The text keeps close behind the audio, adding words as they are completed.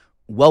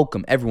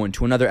Welcome, everyone,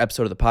 to another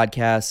episode of the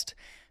podcast.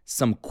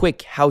 Some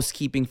quick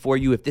housekeeping for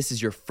you. If this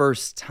is your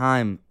first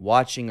time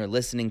watching or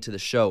listening to the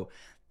show,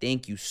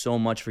 thank you so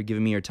much for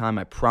giving me your time.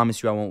 I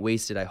promise you I won't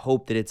waste it. I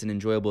hope that it's an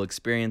enjoyable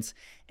experience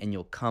and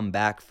you'll come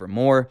back for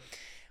more.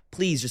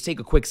 Please just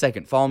take a quick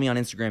second. Follow me on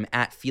Instagram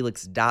at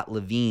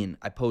felix.levine.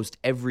 I post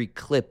every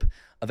clip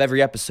of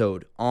every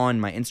episode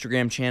on my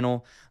Instagram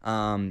channel.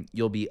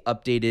 You'll be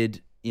updated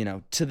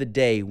to the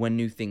day when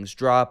new things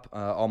drop.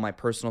 All my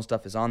personal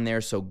stuff is on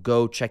there, so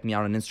go check me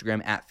out on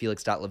Instagram at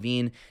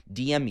felix.levine.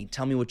 DM me.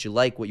 Tell me what you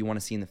like, what you want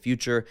to see in the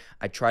future.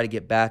 I try to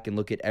get back and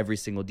look at every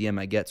single DM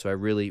I get, so I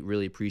really,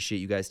 really appreciate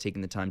you guys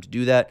taking the time to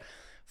do that.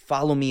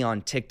 Follow me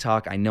on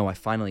TikTok. I know I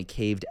finally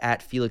caved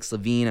at Felix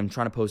Levine. I'm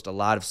trying to post a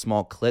lot of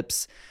small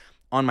clips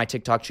on my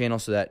TikTok channel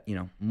so that,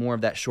 more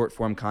of that short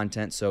form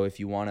content. So if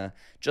you want to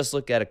just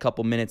look at a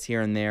couple minutes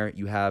here and there,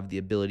 you have the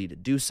ability to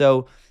do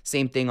so.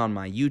 Same thing on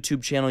my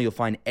YouTube channel. You'll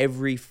find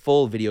every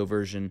full video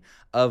version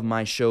of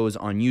my shows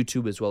on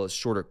YouTube, as well as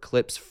shorter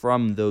clips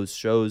from those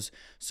shows.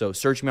 So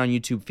search me on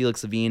YouTube,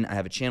 Felix Levine. I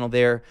have a channel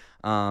there,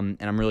 and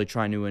I'm really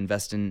trying to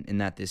invest in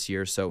that this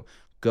year. So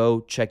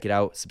go check it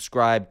out,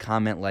 subscribe,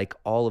 comment, like,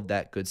 all of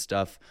that good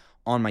stuff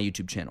on my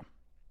YouTube channel.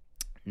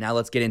 Now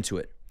let's get into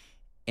it.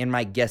 And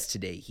my guest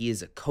today, he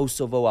is a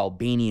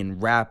Kosovo-Albanian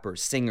rapper,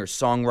 singer,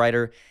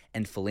 songwriter,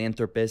 and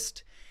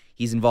philanthropist.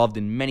 He's involved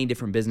in many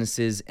different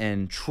businesses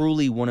and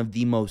truly one of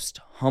the most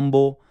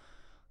humble,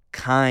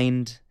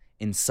 kind,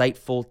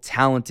 insightful,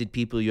 talented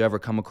people you ever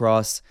come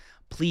across.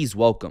 Please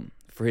welcome,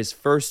 for his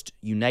first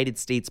United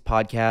States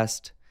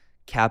podcast,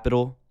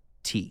 Capital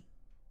T.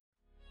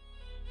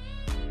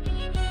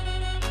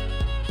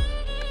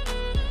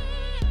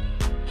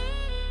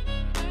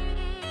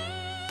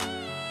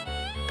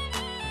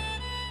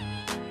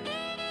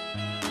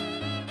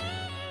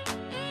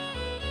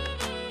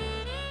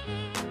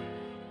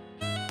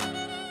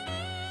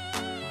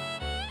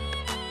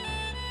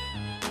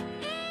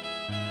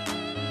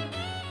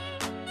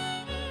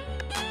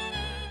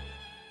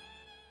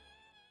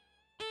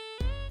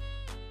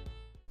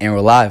 And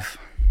we're live.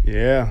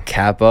 Yeah.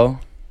 Capo.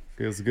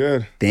 Feels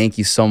good. Thank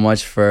you so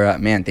much for,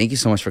 thank you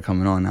so much for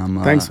coming on.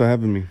 Thanks for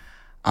having me.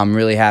 I'm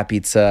really happy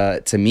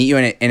to meet you.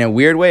 In a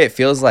weird way, it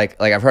feels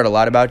like I've heard a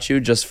lot about you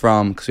just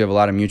because we have a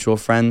lot of mutual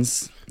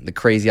friends.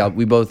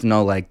 We both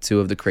know two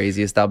of the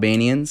craziest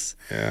Albanians.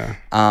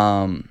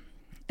 Yeah.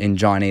 In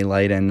John A.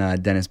 Light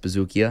and Dennis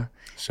Bazookia.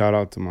 Shout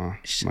out to my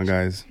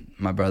guys.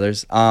 My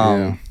brothers.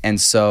 Yeah.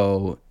 And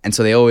so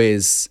they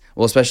always,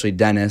 well, especially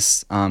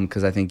Dennis,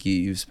 because I think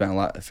you've spent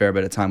a fair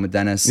bit of time with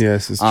Dennis.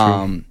 Yes, it's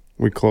true.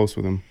 We're close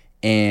with him.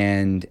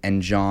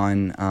 And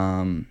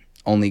John,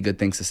 only good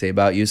things to say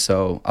about you.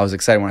 So I was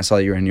excited when I saw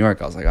that you were in New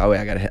York. I was like, oh wait,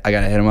 I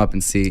gotta hit him up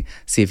and see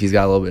if he's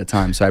got a little bit of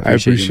time. So I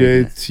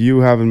appreciate you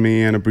having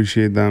me, and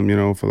appreciate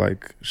them, for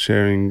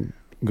sharing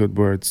good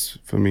words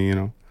for me.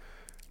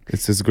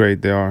 It's just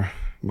great. They are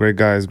great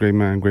guys, great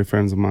men, great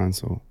friends of mine.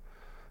 So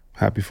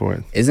happy for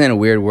it. Isn't it a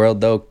weird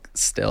world though?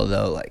 Still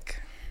though, like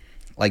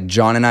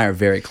John and I are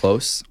very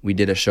close. We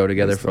did a show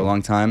together for a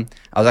long time.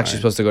 I was actually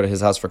supposed to go to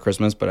his house for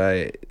Christmas,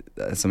 but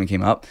something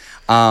came up.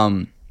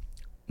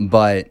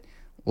 But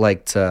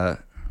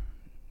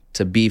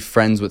to be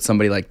friends with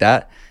somebody like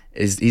that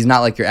he's not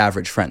like your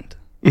average friend.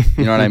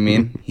 You know what I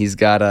mean? He's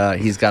got a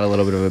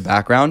little bit of a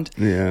background.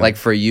 Yeah. Like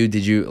for you,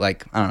 did you I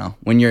don't know,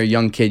 when you're a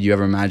young kid, you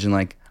ever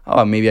imagine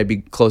oh, maybe I'd be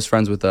close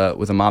friends with a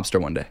mobster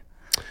one day?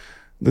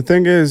 The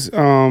thing is,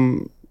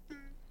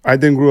 I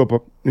didn't grow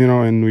up,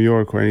 in New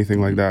York or anything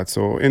like that.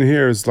 So in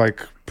here is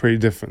pretty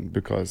different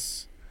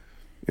because,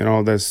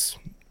 there's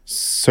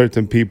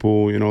certain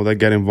people, that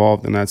get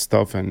involved in that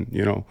stuff and,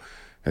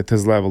 at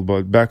this level.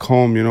 But back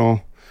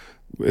home,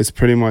 it's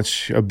pretty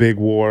much a big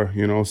war,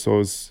 so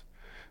it's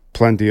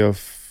plenty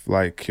of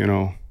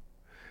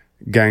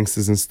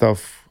gangsters and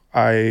stuff.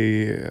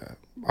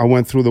 I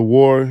went through the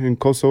war in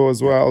Kosovo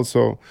as well.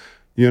 So,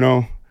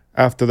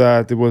 after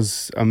that, it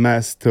was a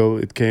mess till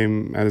it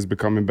came and it's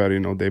becoming better,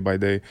 day by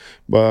day.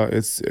 But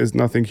it's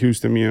nothing huge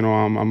to me,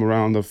 I'm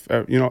around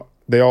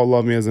they all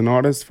love me as an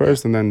artist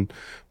first, and then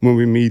when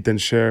we meet and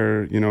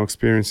share,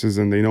 experiences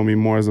and they know me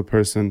more as a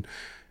person,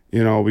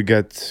 we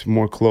get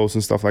more close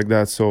and stuff like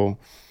that. So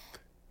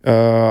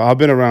I've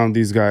been around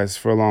these guys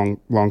for a long,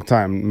 long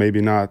time.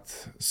 Maybe not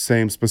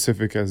same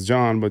specific as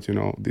John, but,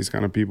 these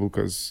kind of people,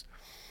 because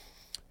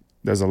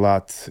there's a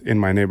lot in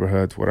my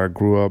neighborhood where I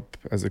grew up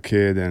as a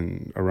kid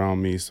and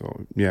around me.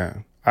 So,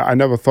 yeah, I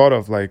never thought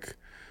of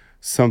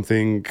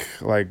something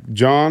like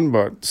John,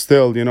 but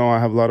still, I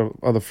have a lot of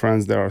other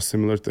friends that are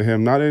similar to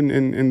him. Not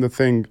in the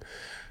thing,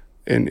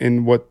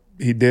 in what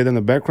he did in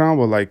the background,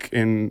 but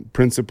in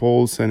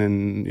principles and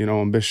in,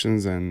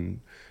 ambitions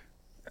and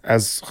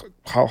as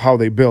how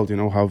they build,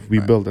 how we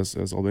build as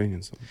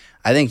Albanians. So.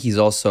 I think he's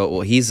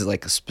also, he's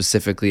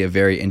specifically a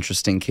very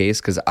interesting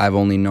case because I've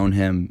only known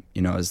him,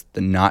 as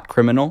the not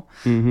criminal.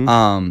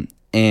 Mm-hmm.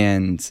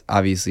 And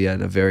obviously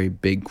had a very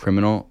big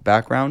criminal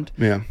background.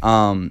 Yeah.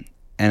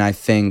 And I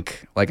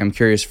think, I'm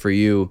curious for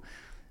you,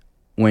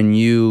 when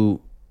you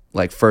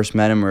like first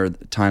met him or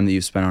the time that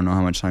you spent, I don't know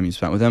how much time you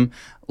spent with him,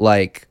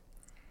 like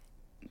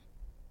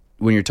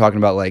when you're talking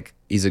about like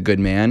he's a good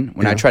man,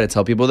 when I try to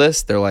tell people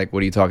this, they're like,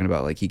 what are you talking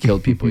about? Like he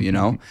killed people, you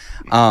know?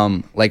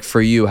 Like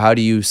for you, how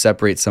do you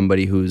separate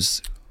somebody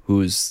who's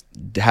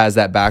has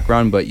that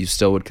background but you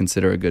still would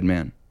consider a good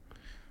man?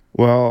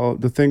 Well,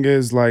 the thing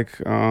is, like,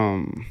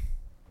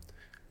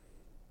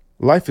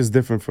 life is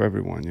different for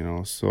everyone, you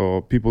know.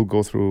 So people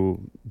go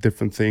through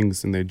different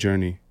things in their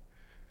journey.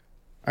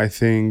 I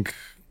think,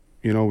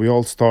 you know, we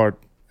all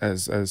start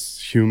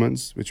as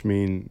humans, which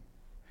mean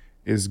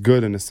is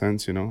good in a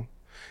sense, you know.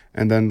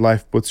 And then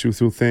life puts you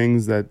through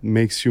things that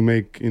makes you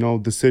make, you know,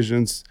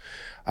 decisions.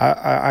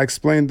 I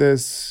explained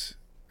this,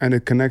 and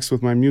it connects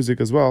with my music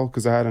as well,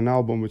 because I had an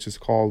album which is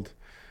called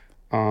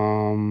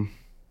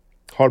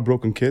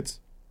Heartbroken Kids.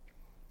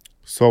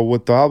 So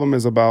what the album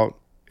is about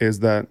is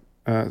that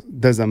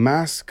there's a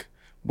mask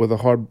with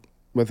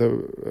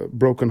a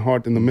broken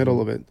heart in the middle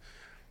of it,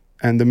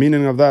 and the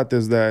meaning of that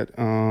is that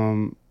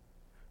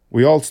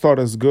we all start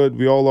as good,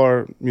 we all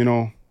are, you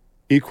know,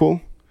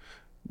 equal,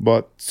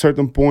 but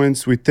certain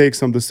points we take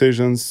some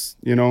decisions,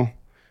 you know,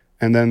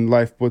 and then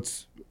life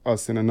puts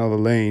us in another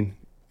lane,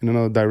 in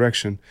another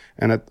direction,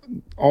 and it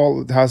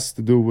has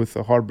to do with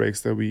the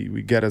heartbreaks that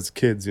we get as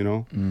kids, you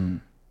know.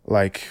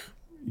 Like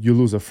you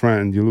lose a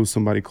friend, you lose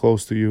somebody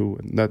close to you,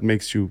 and that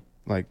makes you,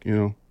 like, you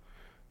know,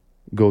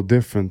 go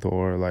different,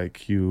 or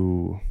like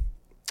you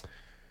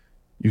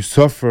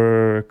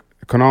suffer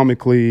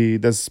economically.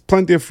 There's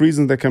plenty of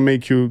reasons that can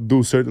make you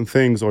do certain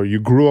things, or you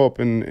grew up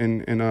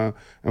in a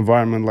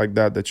environment like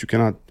that you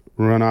cannot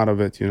run out of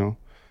it, you know,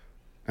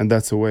 and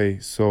that's a way.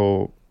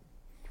 So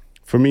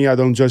for me, I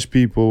don't judge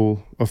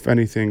people of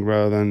anything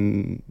rather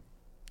than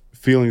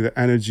feeling the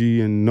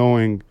energy and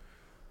knowing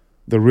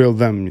the real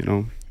them, you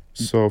know.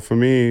 So for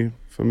me,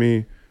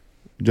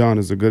 John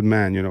is a good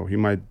man, you know. He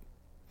might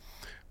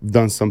have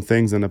done some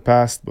things in the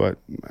past, but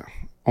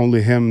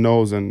only him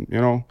knows, and, you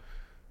know,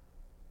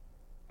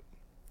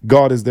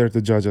 God is there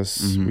to judge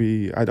us.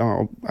 Mm-hmm.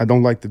 I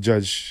don't like to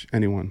judge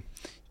anyone.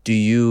 Do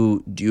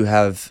you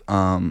have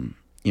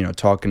you know,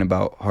 talking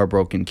about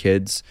Heartbroken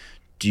Kids,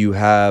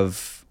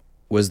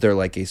 was there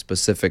like a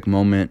specific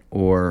moment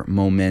or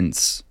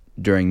moments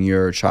during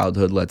your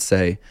childhood, let's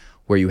say,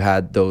 where you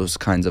had those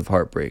kinds of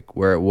heartbreak,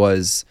 where it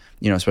was,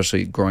 you know,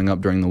 especially growing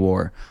up during the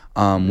war,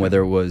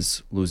 whether it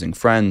was losing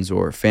friends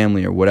or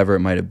family or whatever it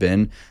might have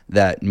been,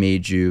 that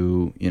made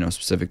you, you know,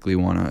 specifically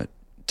want to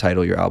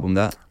title your album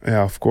that?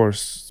 Yeah, of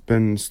course. It's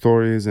been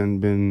stories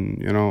and been,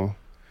 you know,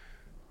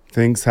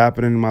 things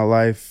happening in my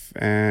life,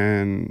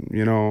 and,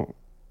 you know,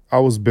 I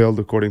was built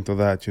according to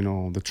that, you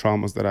know, the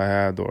traumas that I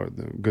had or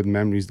the good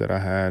memories that I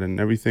had and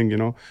everything, you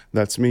know,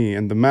 that's me.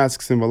 And the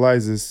mask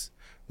symbolizes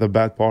the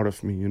bad part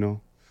of me, you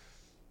know,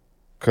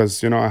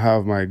 because, you know, I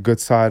have my good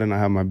side and I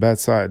have my bad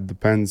side.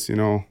 Depends, you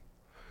know,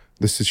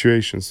 the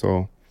situation.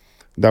 So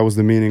that was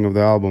the meaning of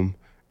the album.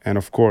 And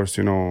of course,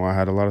 you know, I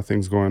had a lot of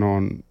things going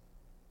on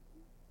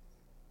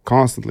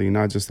constantly,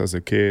 not just as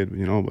a kid,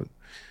 you know, but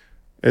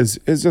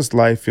it's just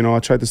life, you know. I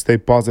try to stay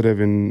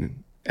positive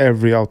in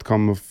every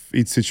outcome of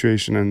each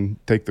situation and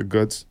take the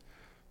goods.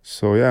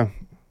 So yeah,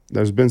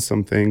 there's been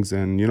some things,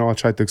 and, you know, I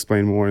try to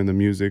explain more in the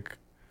music,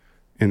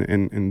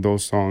 in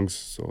those songs.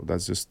 So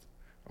that's just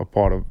a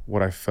part of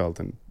what I felt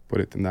and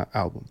put it in that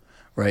album.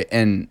 Right.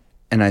 And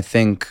I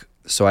think,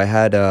 so I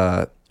had,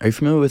 are you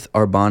familiar with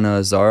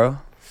Arbana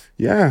Zara?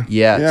 Yeah.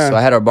 So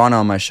I had Arbana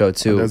on my show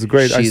too. Oh, that's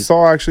great. I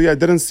saw, actually, I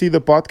didn't see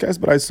the podcast,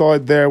 but I saw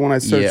it there when I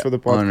searched for the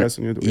podcast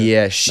on YouTube.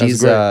 Yeah,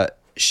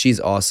 she's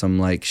awesome.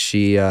 Like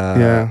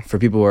for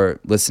people who are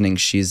listening,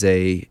 she's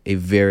a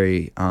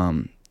very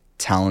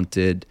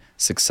talented,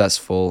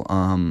 successful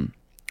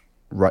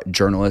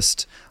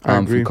journalist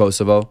from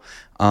Kosovo,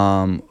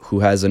 who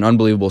has an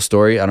unbelievable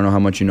story. I don't know how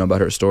much you know about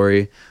her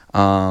story.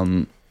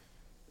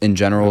 In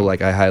general,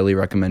 like, I highly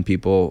recommend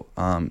people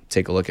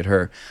take a look at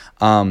her.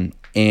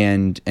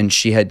 And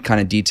she had kind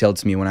of detailed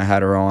to me when I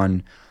had her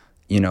on,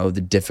 you know,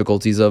 the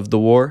difficulties of the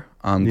war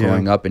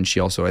growing up, and she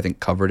also, I think,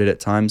 covered it at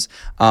times.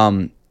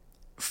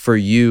 For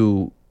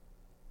you,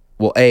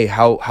 well,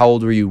 how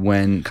old were you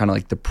when kind of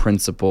like the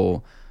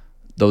principal,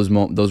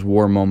 those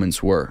war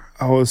moments were?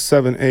 I was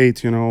 7,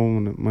 8, you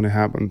know, when it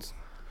happened.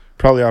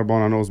 Probably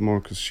Arbana knows more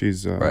because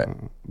she's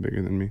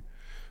bigger than me.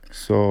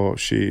 So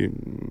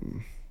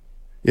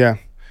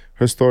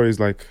her story is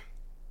like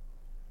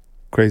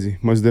crazy,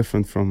 much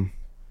different from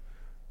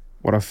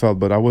what I felt,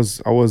 but I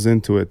was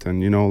into it,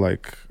 and, you know,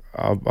 like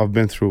I've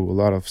been through a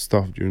lot of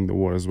stuff during the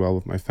war as well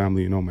with my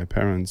family, you know, my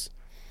parents.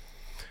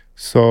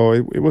 So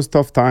it was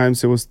tough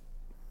times. It was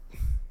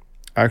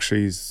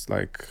actually, it's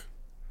like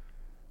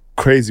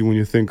crazy when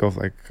you think of,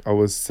 like, I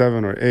was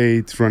 7 or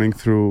 8 running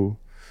through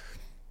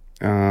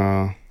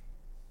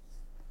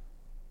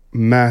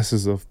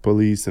masses of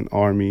police and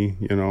army,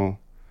 you know,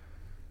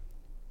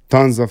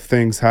 tons of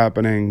things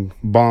happening,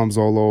 bombs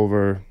all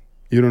over.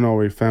 You don't know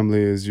where your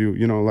family is.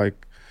 You know,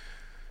 like,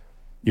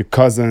 your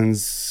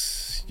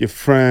cousins, your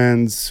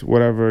friends,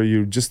 whatever.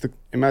 You just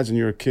imagine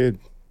you're a kid,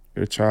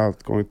 you're a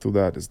child going through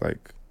that. It's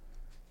like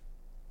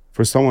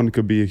for someone it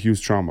could be a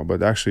huge trauma,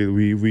 but actually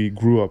we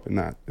grew up in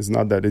that. It's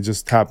not that it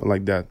just happened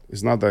like that.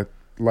 It's not that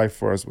life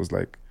for us was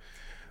like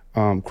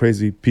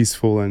crazy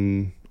peaceful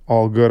and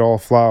all good, all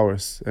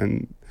flowers,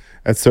 and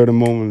at certain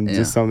moment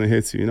just something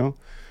hits you, you know.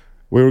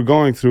 We were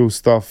going through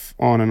stuff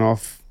on and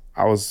off.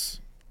 I was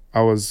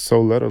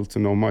so little to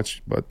know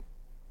much, but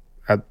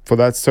for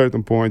that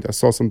certain point, I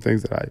saw some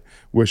things that I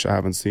wish I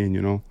haven't seen,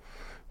 you know.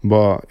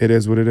 But it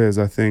is what it is.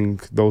 I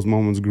think those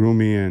moments grew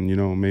me and, you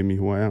know, made me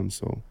who I am.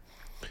 So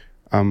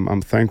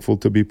I'm thankful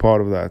to be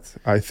part of that.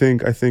 I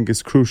think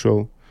it's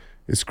crucial.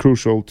 It's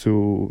crucial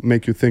to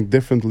make you think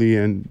differently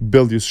and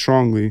build you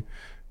strongly,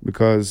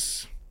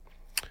 because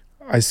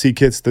I see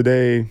kids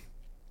today,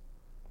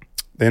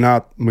 they're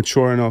not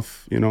mature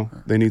enough, you know.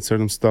 They need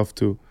certain stuff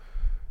to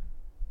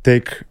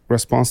take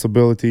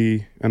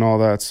responsibility and all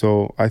that.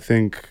 So I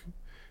think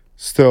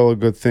still a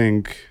good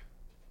thing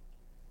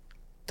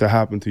to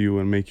happen to you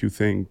and make you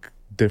think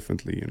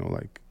differently, you know,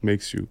 like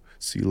makes you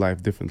see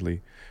life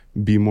differently,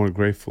 be more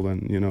grateful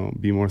and, you know,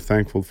 be more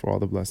thankful for all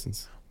the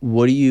blessings.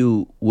 What do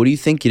you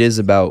think it is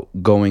about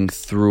going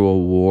through a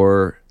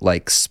war,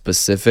 like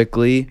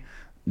specifically,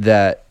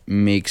 that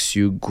makes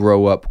you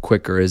grow up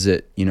quicker? Is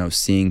it, you know,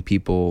 seeing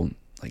people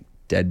like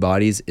dead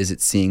bodies? Is it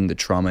seeing the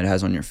trauma it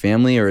has on your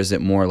family? Or is it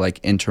more like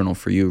internal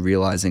for you,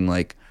 realizing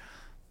like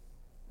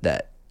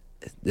that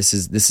this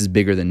is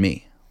bigger than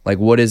me? Like,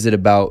 what is it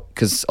about?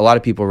 Because a lot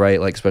of people, right,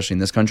 like especially in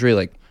this country,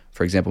 like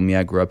for example, me,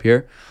 I grew up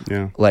here.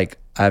 Yeah. Like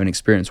I haven't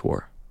experienced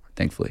war,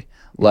 thankfully.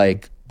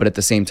 Like, but at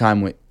the same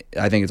time,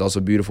 I think it's also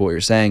beautiful what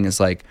you're saying is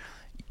like,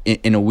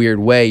 in a weird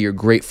way, you're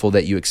grateful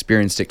that you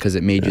experienced it because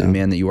it made you the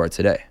man that you are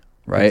today,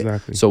 right?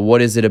 Exactly. So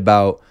what is it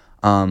about,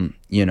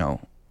 you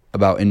know,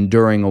 about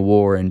enduring a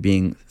war and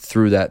being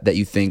through that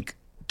you think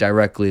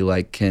directly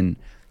like can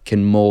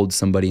mold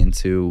somebody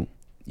into,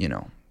 you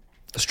know,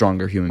 a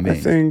stronger human being? I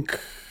think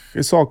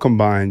it's all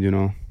combined, you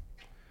know.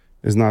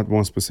 It's not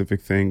one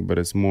specific thing, but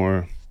it's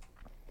more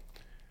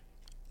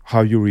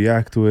how you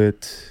react to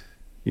it,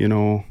 you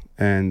know,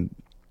 and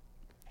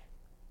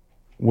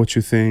what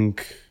you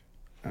think,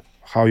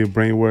 how your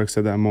brain works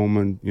at that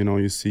moment. You know,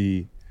 you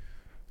see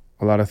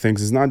a lot of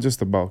things. It's not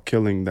just about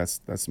killing. That's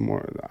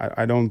more.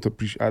 I don't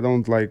appreciate. I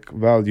don't like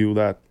value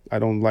that. I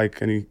don't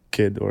like any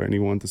kid or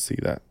anyone to see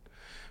that.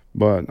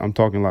 But I'm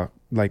talking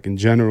like in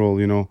general.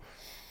 You know,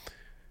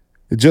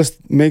 it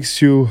just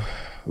makes you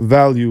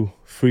value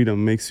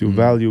freedom. Makes you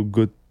value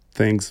good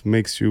things.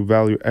 Makes you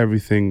value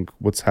everything.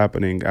 What's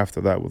happening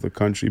after that with the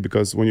country?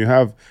 Because when you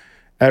have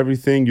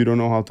everything, you don't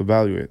know how to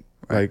value it.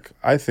 Right. Like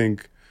I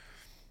think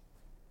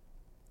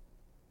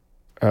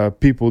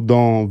people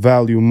don't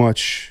value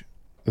much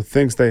the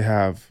things they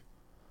have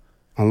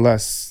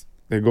unless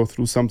they go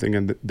through something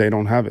and they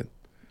don't have it,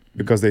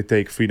 because they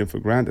take freedom for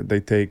granted. They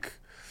take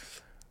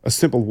a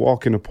simple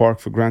walk in a park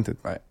for granted.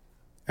 Right.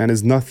 And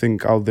there's nothing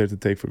out there to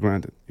take for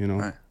granted, you know,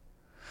 right.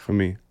 For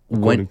me,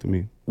 according to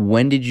me.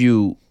 When did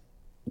you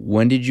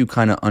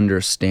kind of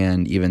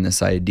understand even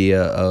this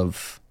idea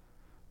of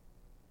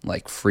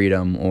like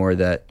freedom, or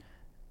that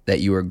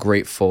you were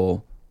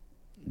grateful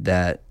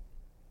that,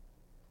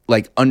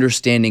 like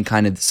understanding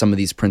kind of some of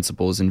these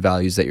principles and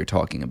values that you're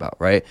talking about,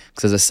 right?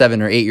 Because as a 7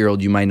 or 8 year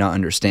old, you might not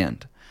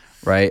understand,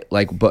 right?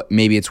 Like, but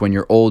maybe it's when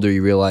you're older,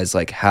 you realize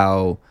like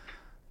how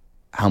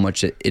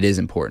much it is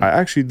important. I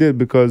actually did,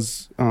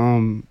 because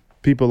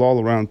people all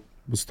around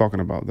was talking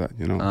about that,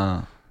 you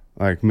know,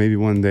 like maybe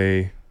one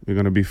day we're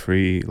going to be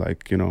free.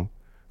 Like, you know,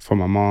 for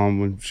my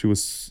mom, when she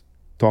was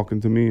talking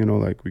to me, you know,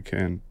 like we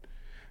can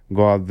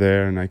go out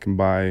there and I can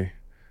buy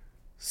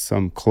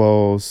some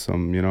clothes,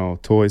 some, you know,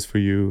 toys for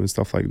you and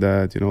stuff like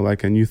that, you know,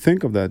 like, and you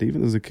think of that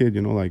even as a kid,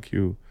 you know, like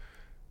you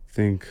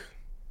think,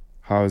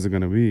 how is it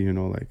going to be, you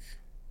know, like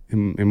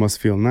it must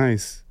feel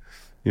nice.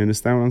 You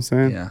understand what I'm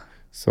saying? Yeah.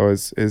 So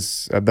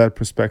it's at that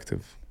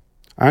perspective.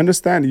 I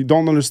understand. You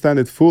don't understand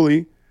it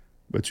fully,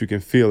 but you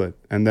can feel it.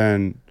 And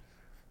then,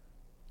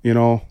 you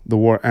know, the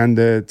war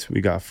ended,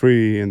 we got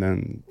free, and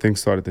then things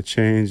started to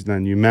change.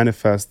 Then you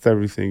manifest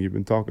everything you've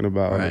been talking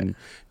about, right. And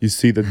you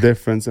see the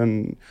difference.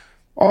 And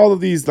all of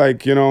these,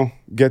 like, you know,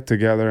 get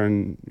together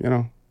and, you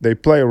know, they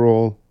play a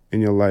role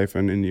in your life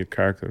and in your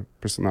character,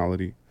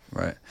 personality.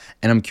 Right.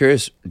 And I'm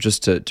curious,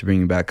 just to bring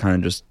you back kind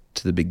of just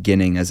to the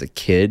beginning as a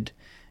kid,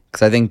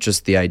 because I think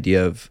just the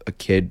idea of a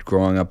kid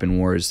growing up in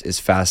wars is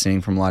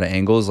fascinating from a lot of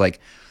angles. Like,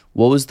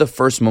 what was the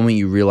first moment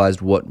you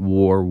realized what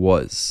war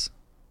was?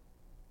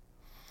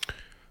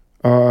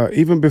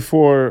 Even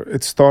before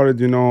it started,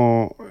 you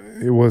know,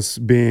 it was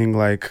being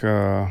like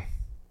a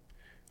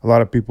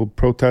lot of people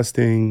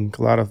protesting,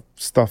 a lot of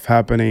stuff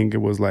happening.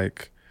 It was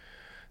like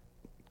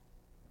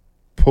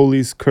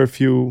police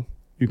curfew.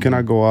 You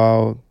cannot go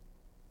out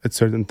at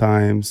certain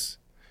times.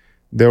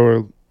 There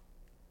were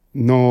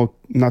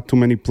not too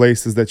many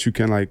places that you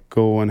can like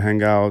go and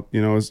hang out.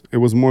 You know, it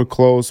was more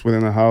close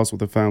within the house with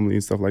the family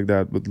and stuff like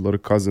that, with a lot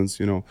of cousins,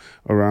 you know,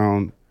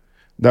 around.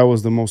 That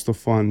was the most of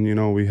fun, you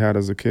know, we had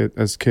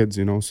as kids,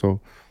 you know. So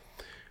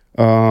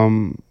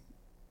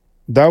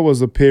that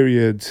was a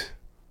period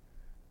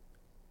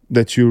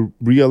that you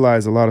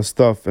realize a lot of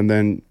stuff, and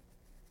then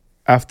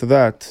after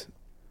that,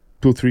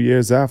 2-3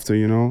 years after,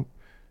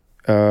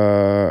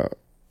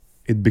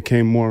 it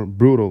became more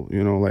brutal.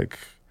 Like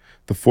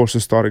the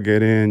forces started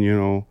getting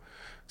in.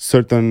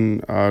 Certain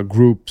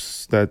groups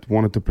that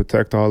wanted to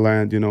protect our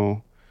land,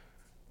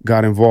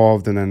 got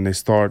involved, and then they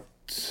start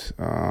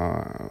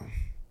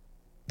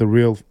the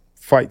real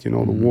fight.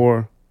 The war,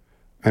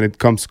 and it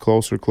comes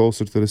closer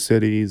to the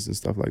cities and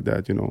stuff like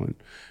that. And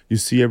you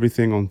see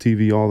everything on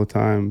TV all the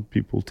time.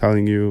 People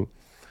telling you.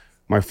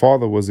 My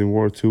father was in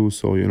war too,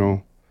 so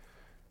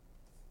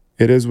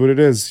it is what it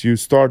is. You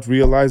start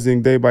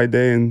realizing day by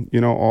day,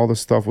 and all the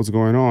stuff what's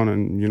going on,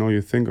 and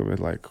you think of it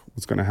like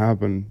what's gonna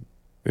happen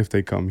if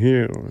they come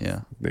here or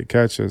if they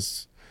catch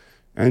us,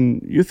 and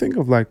you think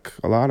of like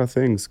a lot of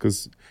things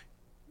because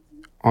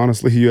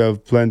honestly, you have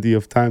plenty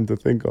of time to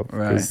think of.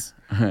 Right.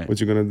 What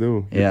you're gonna do?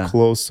 You're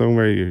close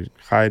somewhere. You're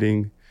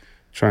hiding,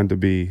 trying to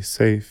be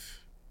safe.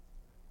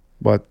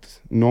 But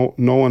no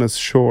one is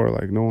sure,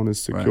 like no one is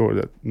secure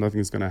that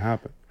nothing's gonna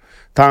happen.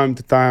 Time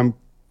to time,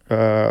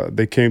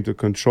 they came to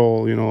control,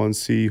 and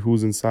see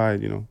who's inside,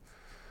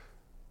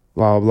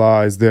 blah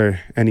blah. Is there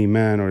any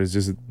man or is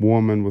just a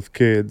woman with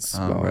kids?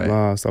 Blah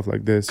blah, stuff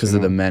like this. Because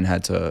the men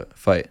had to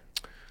fight.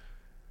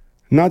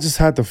 Not just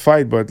had to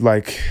fight, but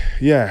like,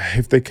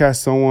 if they catch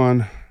someone,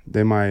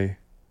 they might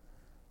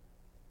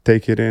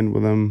take it in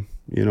with them.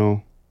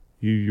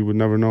 You would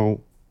never know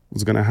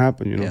what's gonna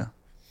happen. Yeah.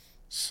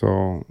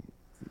 So.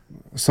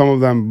 Some of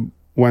them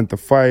went to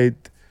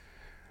fight.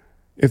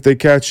 If they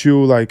catch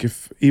you, like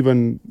if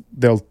even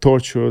they'll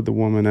torture the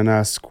woman and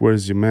ask,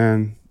 "Where's your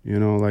man?"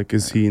 Like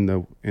is he in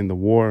the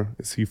war?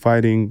 Is he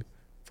fighting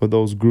for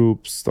those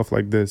groups? Stuff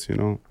like this,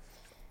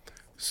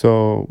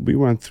 So we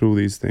went through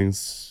these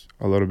things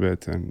a little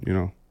bit, and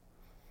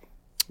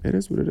it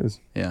is what it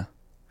is. Yeah.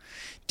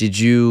 Did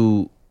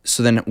you?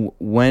 So then,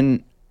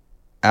 when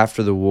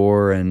after the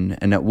war,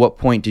 and at what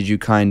point did you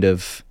kind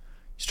of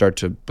start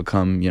to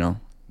become,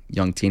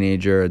 young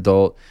teenager,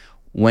 adult?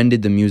 When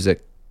did the music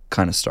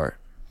kind of start?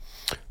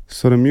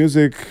 So the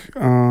music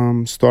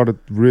started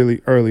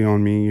really early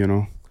on me,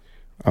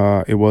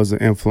 It was an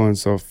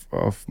influence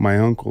of my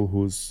uncle,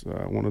 who's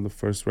one of the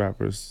first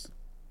rappers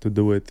to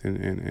do it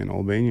in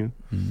Albania.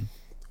 Mm-hmm.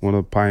 One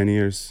of the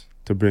pioneers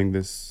to bring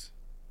this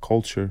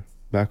culture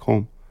back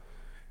home.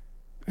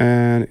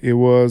 And it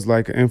was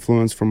like an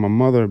influence from my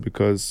mother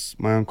because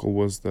my uncle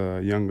was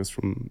the youngest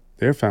from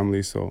their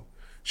family, so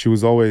she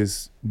was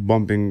always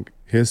bumping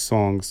his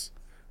songs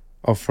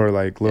of her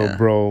like little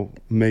bro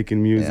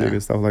making music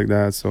and stuff like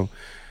that. So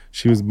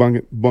she was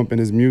bumping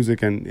his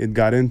music, and it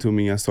got into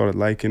me. I started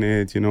liking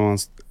it,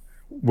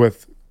 with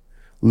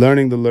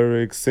learning the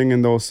lyrics,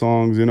 singing those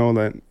songs,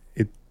 that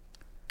it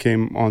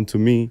came onto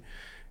me.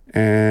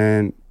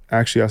 And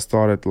actually I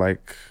started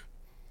like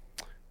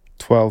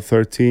 12,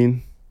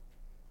 13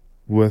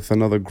 with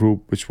another group,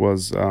 which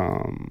was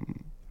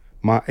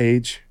my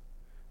age.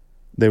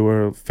 They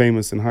were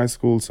famous in high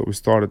school, so we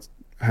started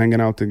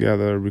hanging out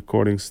together,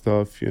 recording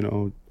stuff,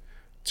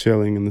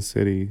 chilling in the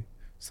city,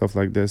 stuff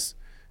like this.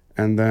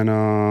 And then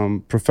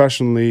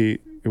professionally,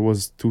 it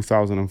was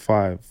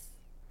 2005.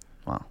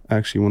 Wow.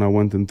 Actually, when I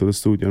went into the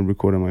studio and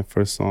recorded my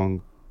first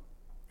song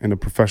in a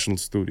professional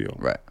studio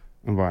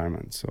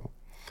environment. So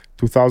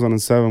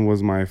 2007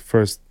 was my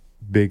first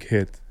big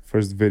hit,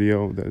 first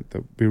video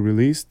that we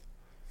released.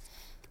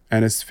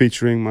 And it's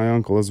featuring my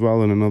uncle as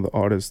well and another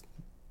artist.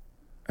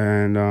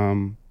 And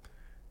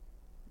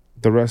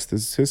the rest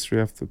is history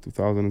after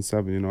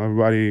 2007.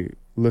 Everybody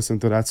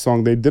listened to that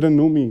song. They didn't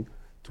know me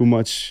too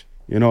much,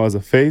 as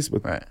a face,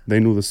 but they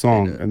knew the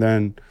song. And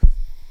then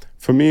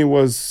for me, it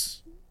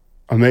was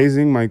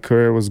amazing. My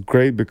career was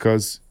great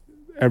because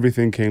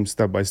everything came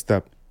step by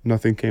step.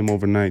 Nothing came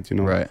overnight,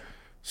 Right.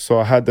 So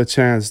I had the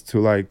chance to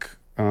like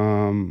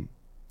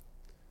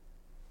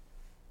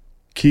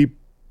keep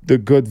the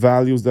good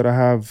values that I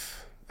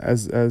have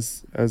as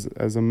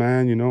a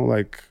man,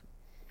 like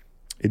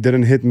it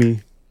didn't hit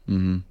me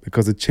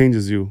because it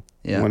changes you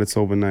when it's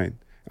overnight.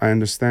 I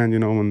understand,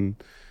 when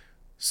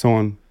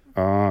someone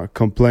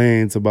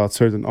complains about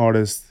certain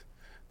artists,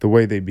 the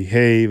way they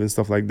behave and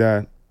stuff like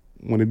that,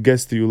 when it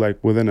gets to you like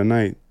within a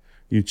night,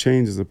 you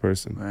change as a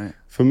person. Right.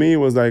 For me, it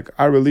was like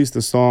I released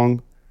a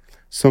song.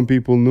 Some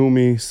people knew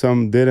me,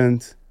 some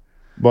didn't.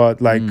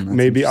 But like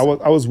maybe I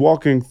was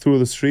walking through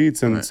the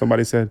streets and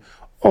somebody said,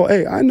 "Oh,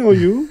 hey, I know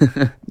you.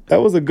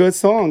 That was a good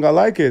song. I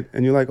like it."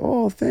 And you're like,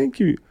 "Oh, thank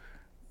you."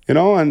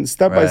 And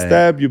step by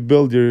step, you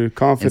build your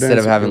confidence. Instead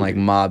of having like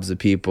mobs of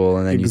people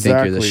and then you think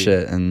you're the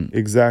shit. And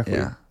exactly.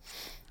 Yeah.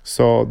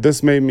 So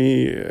this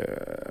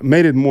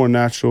made it more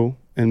natural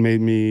and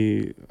made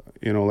me,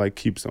 like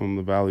keep some of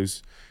the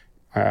values.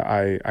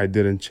 I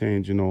didn't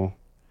change,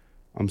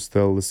 I'm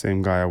still the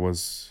same guy I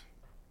was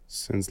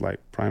since like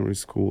primary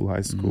school,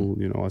 high school.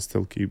 I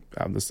still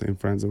have the same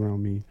friends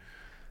around me,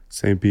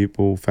 same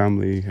people,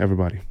 family,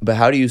 everybody. But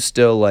how do you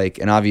still like,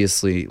 and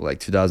obviously like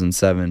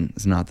 2007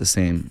 is not the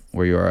same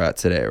where you are at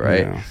today,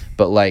 right? Yeah.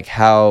 But like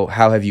how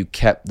have you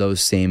kept those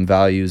same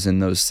values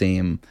and those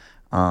same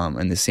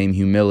and the same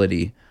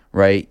humility,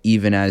 right?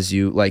 Even as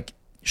you like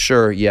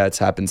sure, yeah, it's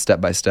happened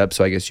step by step.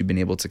 So I guess you've been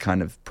able to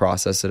kind of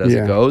process it as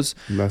it goes.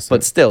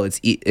 But still,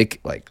 it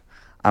like,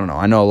 I don't know.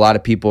 I know a lot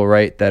of people,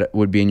 right, that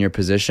would be in your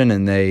position,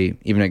 and they,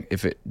 even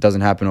if it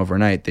doesn't happen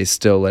overnight, they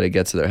still let it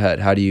get to their head.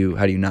 How do you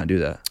not do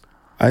that?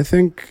 I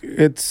think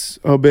it's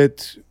a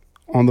bit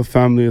on the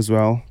family as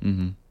well.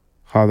 Mm-hmm.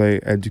 How they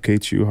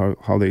educate you,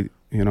 how they,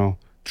 you know,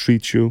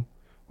 treat you.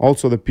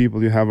 Also the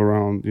people you have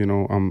around, you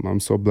know,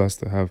 I'm so blessed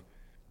to have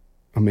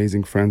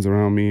amazing friends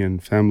around me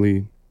and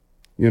family,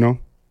 you know.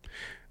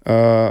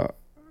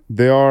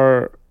 They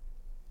are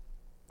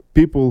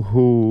people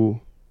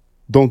who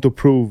don't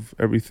approve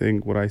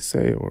everything what I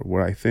say or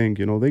what I think,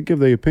 you know. They give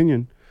their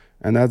opinion,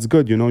 and that's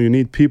good, you know. You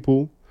need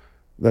people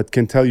that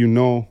can tell you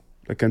no,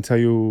 that can tell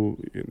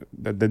you, you know,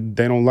 that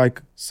they don't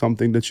like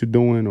something that you're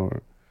doing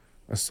or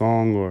a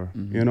song or,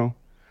 you know.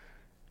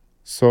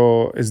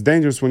 So it's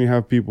dangerous when you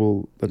have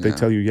people that they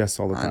tell you yes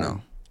all the time. I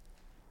know.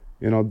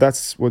 You know,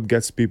 that's what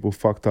gets people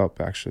fucked up,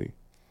 actually.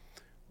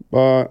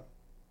 But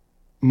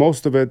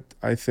most of it,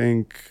 I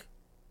think,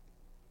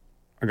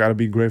 I gotta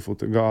be grateful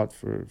to God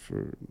for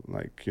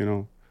like, you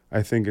know,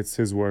 I think it's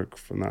His work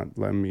for not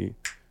letting me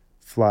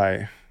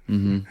fly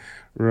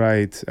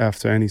right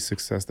after any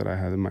success that I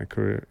had in my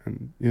career.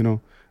 And, you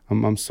know,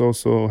 I'm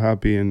so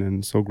happy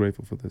and so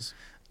grateful for this.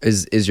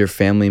 Is your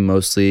family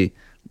mostly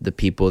the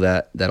people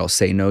that'll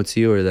say no to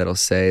you, or that'll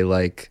say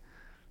like,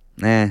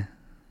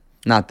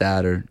 not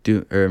that, or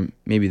do, or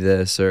maybe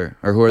this, or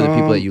who are the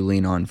people that you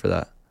lean on for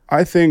that?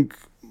 I think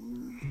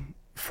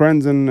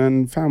friends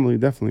and family,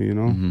 definitely, you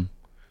know.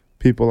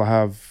 People I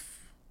have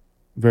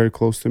very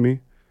close to me,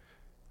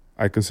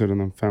 I consider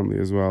them family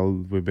as well.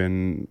 We've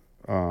been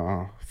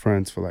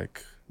friends for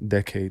like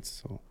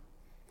decades,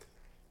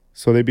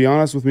 so they be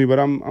honest with me. But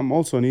I'm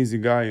also an easy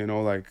guy, you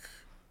know. Like,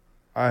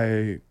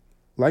 I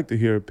like to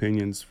hear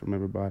opinions from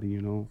everybody,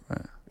 you know,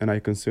 and I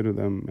consider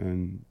them,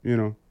 and you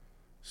know,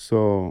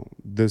 so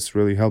this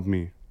really helped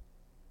me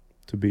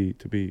to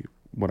be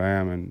what I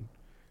am and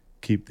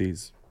keep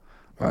these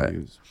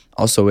values.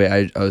 Also,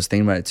 wait, I was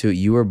thinking about it too.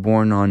 You were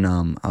born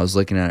on I was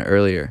looking at it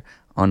earlier,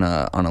 on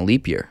a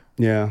leap year.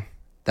 Yeah,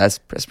 that's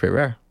pretty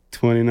rare.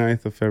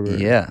 29th of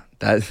February. Yeah,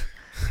 that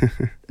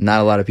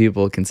not a lot of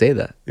people can say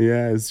that.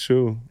 Yeah, it's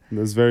true.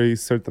 There's very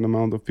certain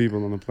amount of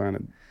people on the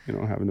planet, you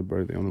know, having a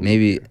birthday on a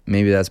maybe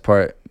that's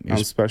part.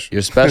 I'm special.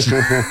 You're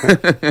special.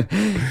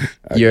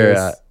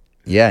 You're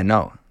yeah,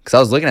 no. Because I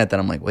was looking at that,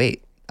 I'm like,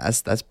 wait,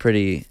 that's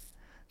pretty.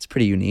 It's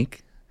pretty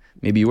unique.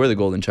 Maybe you were the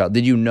golden child.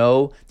 Did you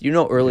know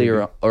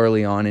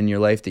early on in your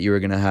life that you were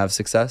gonna have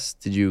success?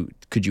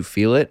 Could you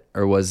feel it,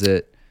 or was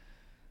it?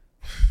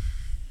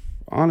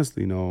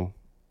 Honestly, no.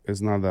 It's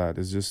not that.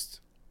 It's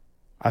just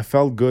I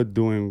felt good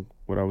doing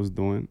what I was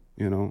doing,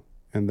 you know,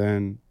 and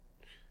then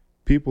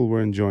people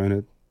were enjoying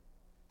it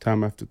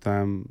time after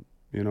time,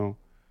 you know.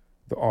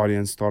 The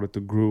audience started to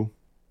grow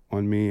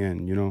on me,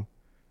 and, you know,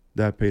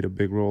 that played a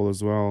big role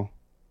as well.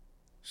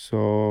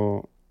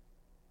 So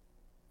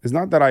it's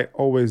not that I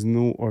always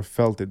knew or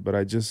felt it, but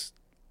I just,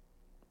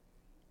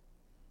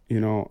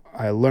 you know,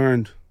 I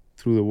learned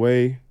through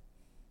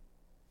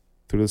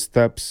the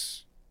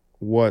steps,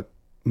 what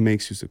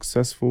makes you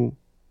successful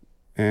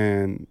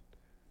and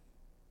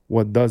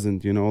what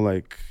doesn't, you know,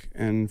 like,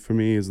 and for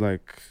me, it's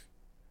like,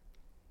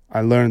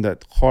 I learned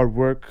that hard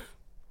work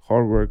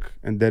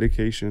and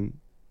dedication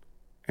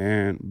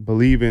and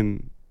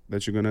believing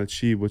that you're going to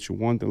achieve what you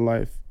want in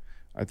life,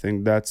 I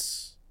think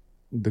that's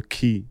the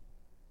key.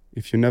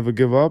 If you never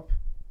give up,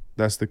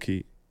 that's the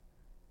key.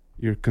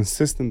 You're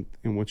consistent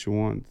in what you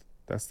want.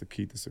 That's the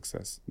key to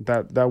success.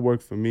 That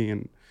worked for me.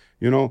 And,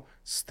 you know,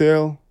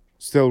 still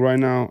right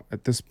now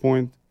at this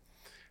point,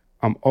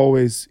 I'm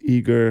always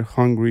eager,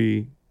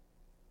 hungry.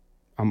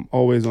 I'm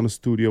always on the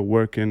studio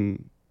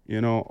working,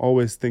 you know,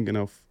 always thinking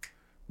of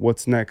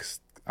what's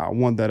next. I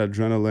want that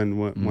adrenaline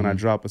when I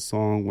drop a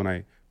song, when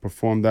I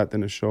perform that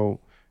in a show,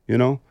 you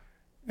know?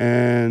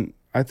 And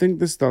I think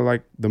this is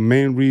the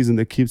main reason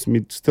that keeps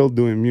me still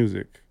doing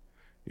music,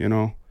 you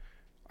know?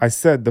 I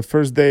said the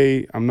first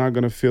day I'm not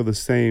gonna feel the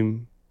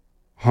same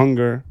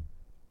hunger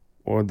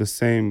or the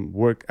same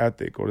work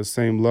ethic or the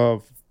same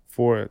love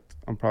for it.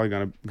 I'm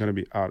probably gonna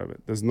be out of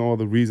it. There's no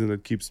other reason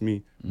that keeps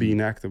me being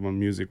active on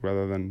music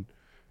rather than,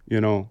 you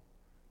know,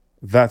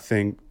 that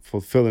thing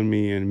fulfilling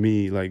me and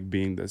me like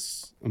being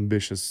this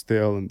ambitious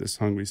still and this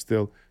hungry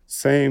still.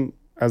 Same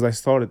as I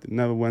started, it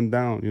never went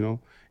down, you know?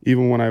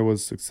 Even when I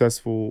was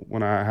successful,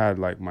 when I had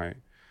like my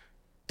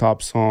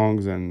top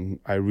songs and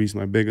I reached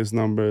my biggest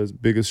numbers,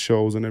 biggest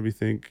shows and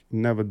everything, it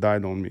never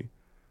died on me.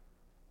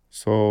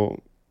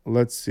 So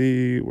let's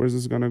see where's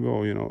this gonna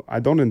go, you know? I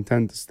don't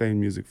intend to stay in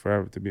music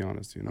forever, to be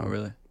honest, you know? Oh,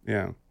 really?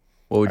 Yeah.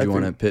 What would you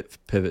want to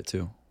pivot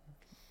to?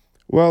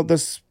 Well,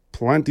 there's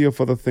plenty of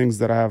other things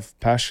that I have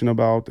passion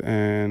about,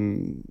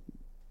 and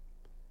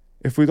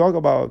if we talk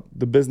about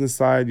the business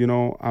side, you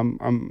know,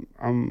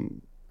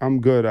 I'm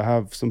good. I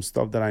have some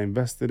stuff that I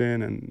invested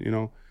in, and, you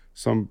know,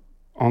 some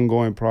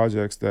ongoing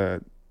projects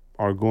that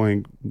are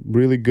going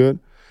really good.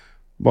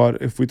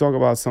 But if we talk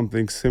about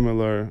something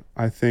similar,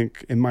 I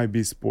think it might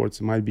be sports,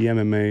 it might be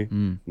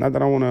MMA. Not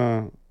that I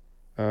want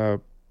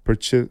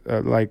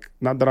like,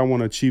 not that I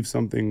want to achieve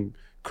something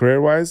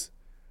career-wise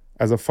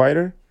as a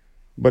fighter,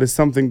 but it's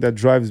something that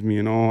drives me.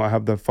 I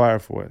have that fire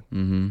for it.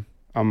 Mm-hmm.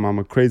 I'm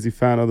a crazy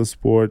fan of the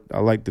sport. I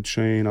like to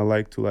train. I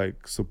like to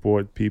like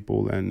support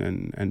people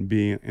and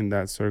be in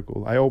that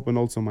circle. I opened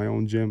also my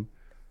own gym.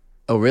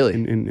 Oh, really?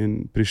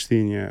 In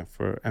Pristina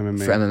for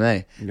MMA. For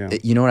MMA. Yeah.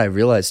 You know what I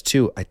realized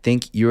too? I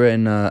think you were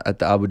in at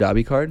the Abu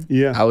Dhabi card.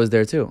 Yeah. I was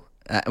there too.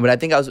 But I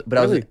think I was. But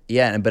I was. Really?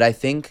 Yeah. But I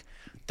think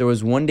there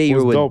was one day It you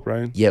was were with. dope,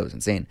 right? Yeah, it was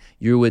insane.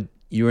 You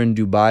were in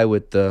Dubai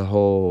with the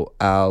whole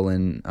Al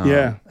and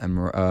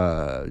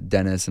and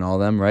Dennis and all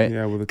them, right?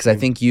 Yeah, with the Because I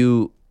team.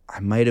 think I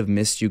might have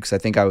missed you because I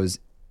think I was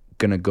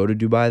gonna go to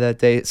Dubai that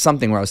day.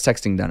 Something where I was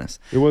texting Dennis.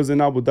 It was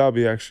in Abu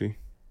Dhabi, actually.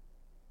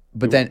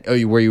 But then,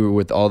 you were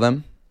with all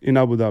them? In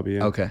Abu Dhabi,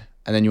 yeah. Okay,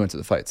 and then you went to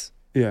the fights.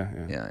 Yeah.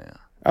 Yeah.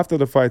 After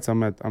the fights, I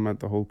met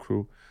the whole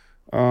crew.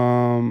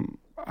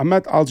 I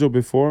met Aljo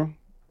before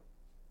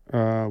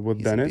with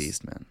He's Dennis. a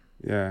beast, man.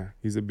 Yeah,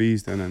 he's a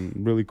beast and a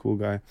really cool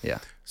guy. Yeah.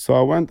 So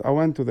I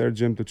went to their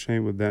gym to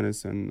train with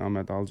Dennis, and I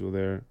met Aljo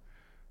there.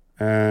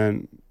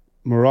 And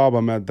Marab I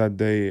met that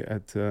day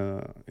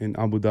in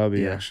Abu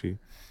Dhabi, actually,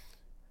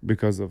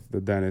 because of the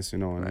Dennis,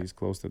 and Right. he's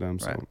close to them.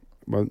 So, Right.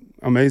 but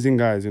amazing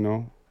guys,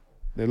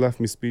 they left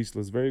me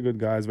speechless. Very good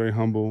guys, very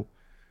humble,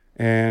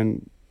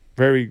 and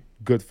very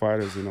good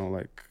fighters.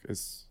 Like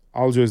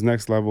Aljo is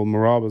next level.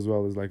 Marab as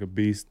well is like a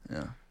beast.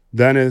 Yeah.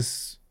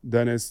 Dennis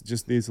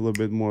just needs a little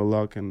bit more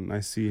luck, and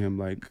I see him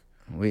like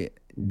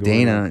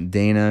going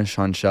Dana,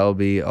 Sean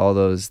Shelby, all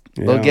those.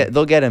 Yeah.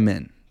 They'll get him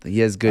in. He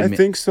has good. I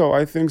think so,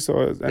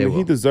 and he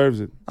will.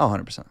 deserves it. Oh,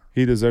 100%.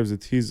 He deserves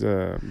it. He's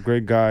a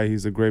great guy.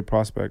 He's a great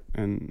prospect,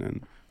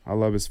 and I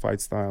love his fight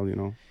style.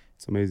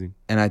 It's amazing.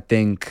 And I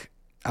think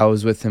I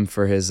was with him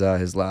for his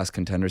last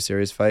Contender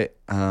Series fight.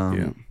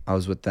 I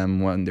was with them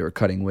when they were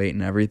cutting weight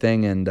and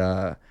everything,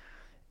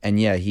 and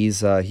yeah,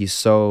 he's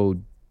so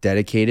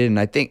dedicated,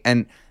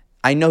 and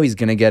I know he's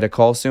gonna get a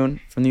call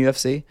soon from the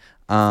UFC,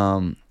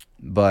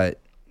 but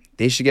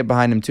they should get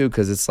behind him too,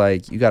 because it's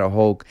like you got a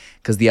whole,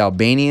 because the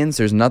Albanians,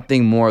 there's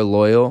nothing more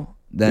loyal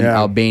than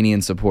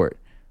Albanian support.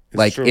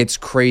 True. It's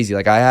crazy.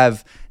 Like I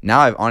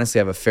honestly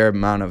have a fair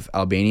amount of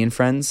Albanian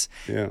friends,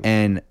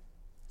 and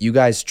you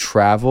guys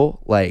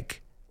travel like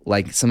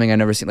something I've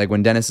never seen. Like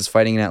when Dennis is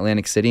fighting in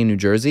Atlantic City in New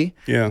Jersey,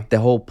 the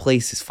whole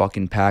place is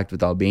fucking packed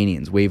with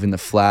Albanians waving the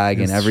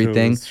flag and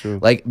everything. It's true.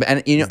 Like,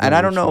 and and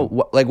I don't know,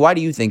 why do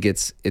you think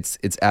it's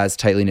as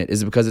tightly knit?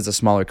 Is it because it's a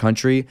smaller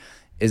country?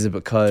 Is it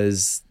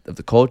because of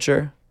the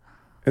culture?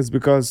 It's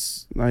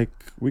because like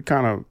we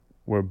kind of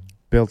were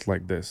built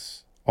like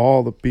this.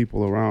 All the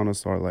people around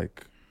us are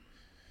like,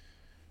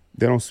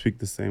 they don't speak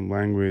the same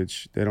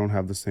language. They don't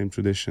have the same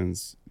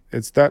traditions.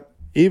 It's that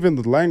even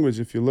the language,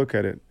 if you look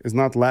at it, is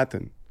not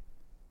Latin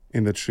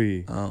in the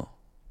tree. Oh,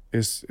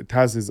 It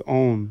has its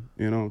own,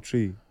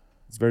 tree.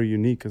 It's very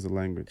unique as a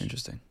language.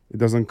 interesting. It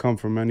doesn't come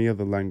from any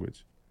other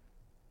language.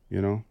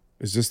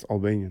 It's just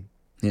Albanian.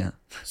 Yeah.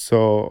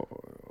 So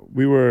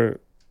we were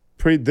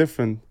pretty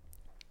different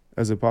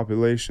as a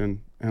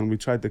population, and we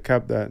tried to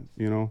keep that,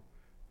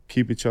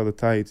 keep each other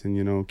tight,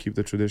 and keep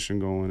the tradition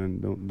going,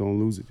 and don't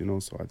lose it.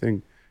 So I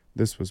think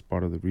this was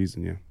part of the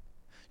reason. Yeah.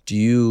 Do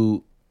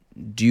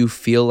you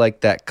feel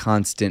like that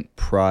constant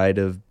pride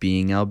of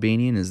being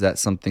Albanian? Is that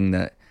something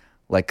that,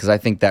 like, because I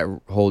think that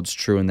holds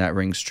true and that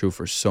rings true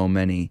for so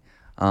many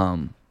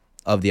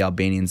of the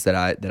Albanians that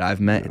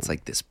I've met. It's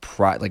like this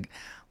pride, like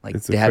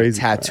they have it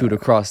tattooed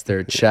across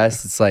their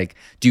chest. It's like,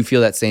 do you feel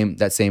that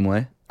same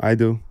way? I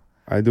do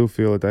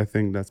feel it. I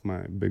think that's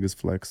my biggest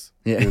flex.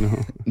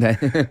 Yeah.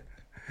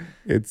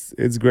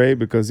 It's great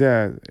because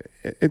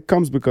it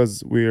comes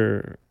because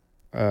we're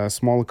a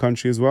small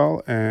country as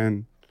well,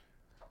 and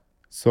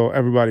so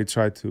everybody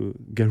tried to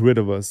get rid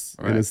of us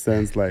in a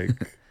sense, like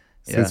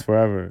since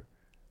forever.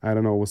 I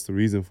don't know what's the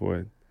reason for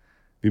it.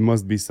 We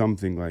must be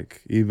something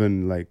like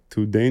even like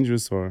too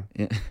dangerous or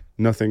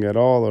nothing at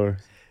all, or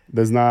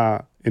there's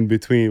not in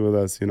between with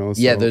us, So,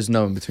 there's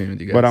no in between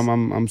with you guys. But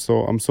I'm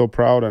so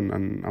proud, and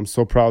I'm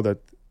so proud that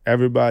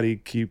everybody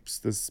keeps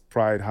this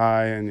pride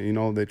high,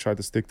 and they try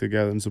to stick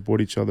together and support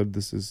each other.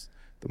 This is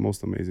the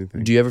most amazing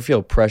thing. Do you ever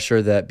feel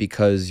pressure that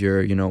because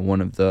you're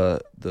one of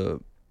the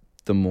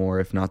more,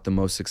 if not the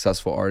most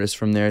successful artists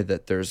from there,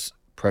 that there's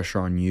pressure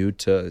on you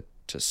to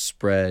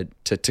spread,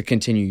 to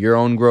continue your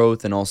own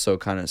growth and also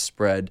kind of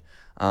spread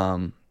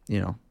the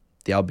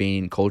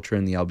Albanian culture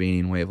and the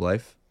Albanian way of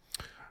life?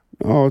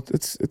 No,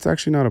 it's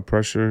actually not a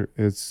pressure.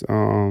 It's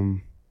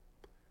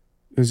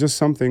just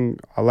something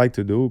I like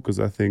to do because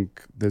I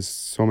think there's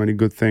so many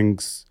good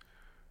things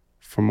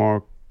from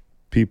our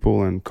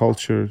people and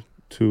culture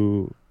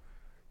to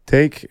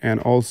take,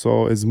 and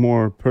also is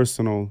more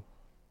personal.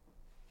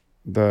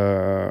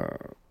 The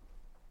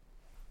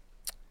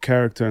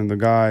character and the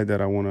guy that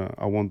I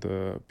want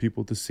the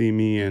people to see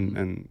me,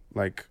 and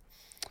like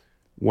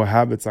what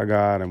habits I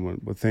got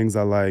and what things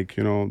I like.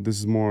 This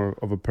is more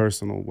of a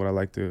personal, what I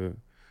like to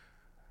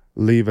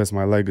leave as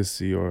my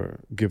legacy or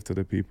give to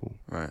the people.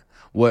 Right.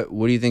 What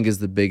do you think is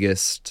the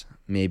biggest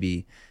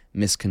maybe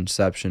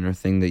misconception or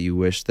thing that you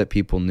wish that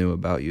people knew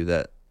about you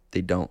that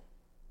they don't?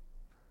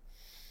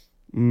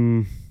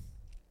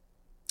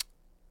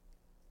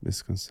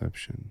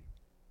 Misconception.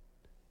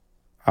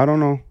 I don't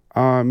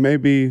know.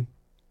 Maybe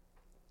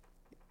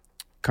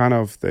kind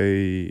of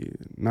they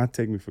not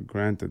take me for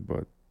granted,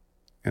 but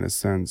in a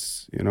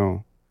sense, you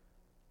know,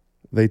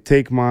 they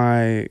take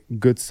my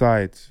good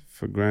side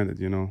for granted,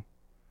 you know.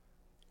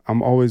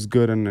 I'm always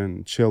good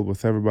and chill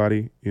with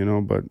everybody, you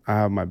know, but I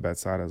have my bad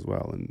side as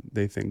well, and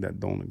they think that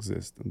don't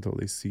exist until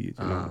they see it,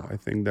 you know. I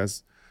think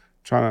that's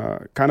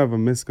kind of a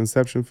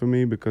misconception for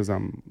me because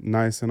I'm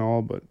nice and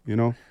all, but, you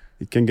know,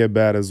 it can get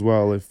bad as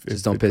well if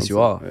Just don't it piss comes you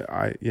to- off.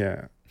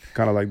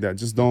 kind of like that.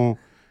 Just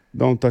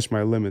don't touch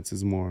my limits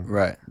is more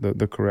Right.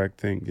 the correct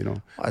thing, you know.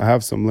 I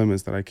have some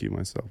limits that I keep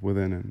myself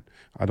within, and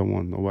I don't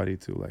want nobody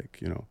to, like,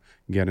 you know,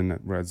 get in that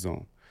red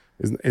zone.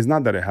 It's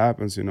not that it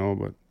happens, you know,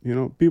 but, you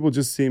know, people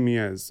just see me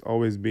as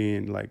always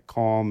being like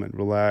calm and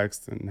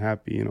relaxed and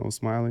happy, you know,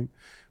 smiling.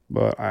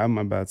 But I have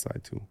my bad side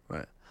too.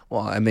 Right.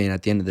 Well, I mean,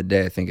 at the end of the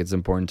day, I think it's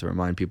important to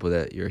remind people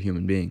that you're a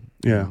human being.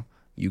 You Yeah. know?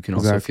 You can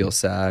also Exactly. feel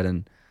sad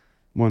and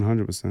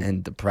 100%.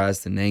 and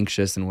depressed and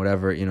anxious and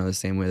whatever, you know, the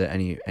same way that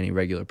any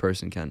regular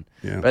person can.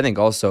 Yeah. But I think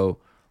also,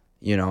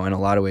 you know, in a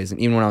lot of ways, and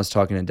even when I was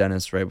talking to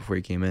Dennis right before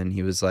he came in,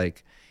 he's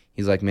like,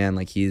 man,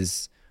 like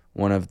he's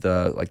one of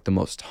the like the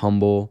most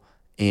humble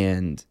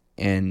and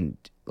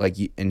like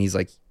and he's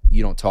like,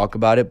 you don't talk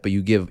about it, but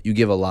you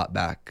give a lot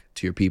back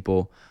to your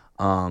people,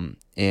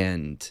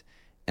 and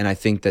I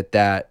think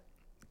that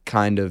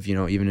kind of, you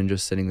know, even in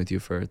just sitting with you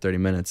for 30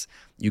 minutes,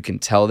 you can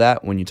tell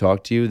that when you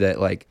talk to you that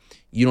like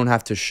you don't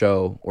have to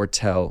show or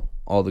tell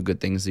all the good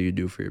things that you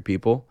do for your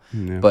people,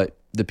 Yeah. but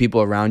the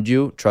people around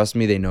you, trust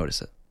me, they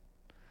notice it.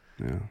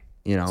 Yeah.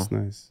 You know, It's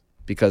nice.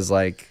 because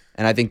like,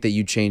 and I think that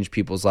you change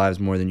people's lives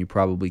more than you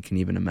probably can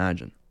even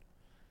imagine.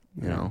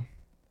 You know,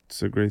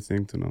 It's a great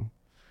thing to know.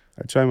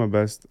 I try my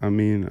best. I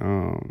mean,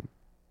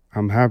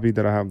 I'm happy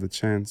that I have the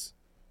chance,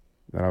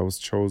 that I was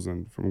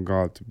chosen from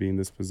God to be in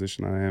this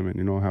position I am, and,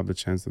 you know, have the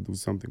chance to do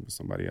something for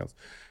somebody else.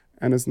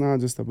 And it's not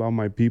just about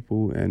my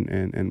people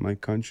and my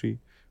country.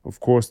 Of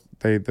course,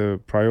 they the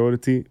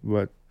priority,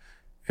 but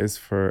it's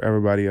for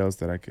everybody else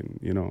that I can,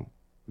 you know,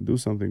 do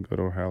something good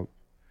or help.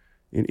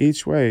 In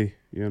each way,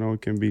 you know,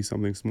 it can be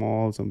something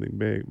small, something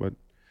big, but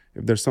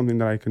if there's something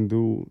that I can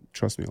do,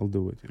 trust me, I'll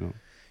do it, you know.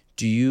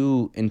 do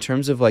you, in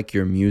terms of like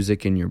your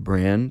music and your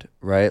brand,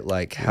 right?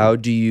 Like, how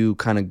do you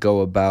kind of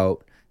go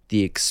about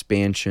the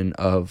expansion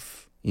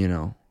of, you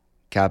know,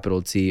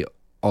 capital T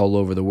all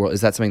over the world?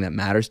 Is that something that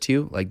matters to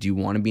you? Like, do you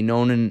want to be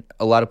known in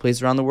a lot of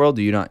places around the world?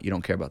 Do you not? You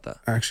don't care about that?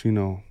 Actually,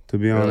 no. To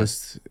be Really?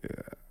 honest,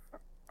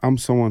 I'm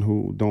someone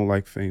who don't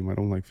like fame. I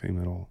don't like fame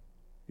at all.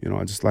 You know,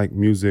 I just like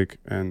music,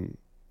 and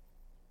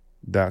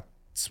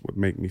that's what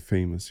make me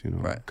famous, you know,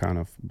 Right. kind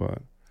of.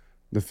 But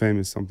the fame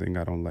is something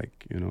I don't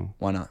like, you know.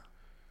 Why not?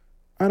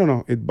 I don't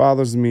know. It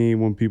bothers me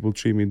when people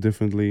treat me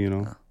differently, you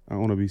know. Oh. I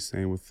want to be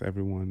same with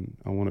everyone.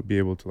 I want to be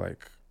able to,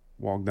 like,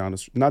 walk down the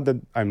street. Not that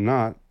I'm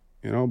not,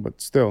 you know,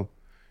 but still,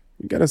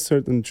 you get a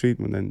certain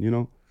treatment, and, you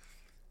know,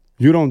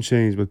 you don't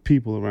change, but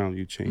people around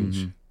you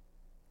change. Mhm.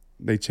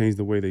 They change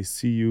the way they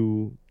see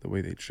you, the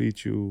way they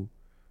treat you,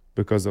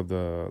 because of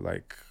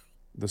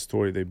the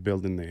story they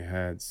build in their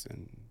heads.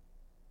 And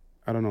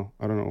I don't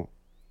know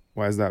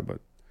why is that, but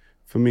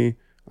for me,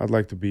 I'd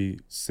like to be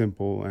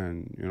simple,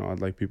 and, you know,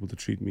 I'd like people to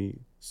treat me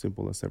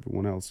simple as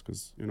everyone else,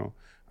 because, you know,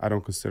 I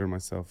don't consider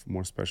myself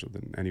more special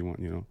than anyone,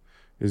 you know.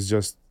 It's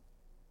just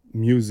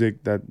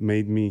music that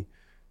made me,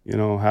 you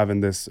know,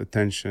 having this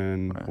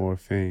attention Right. or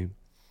fame.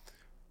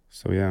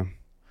 So yeah.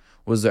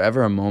 Was there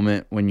ever a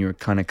moment when you were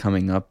kind of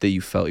coming up that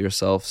you felt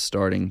yourself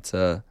starting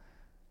to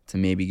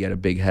maybe get a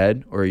big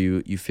head, or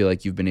you feel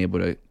like you've been able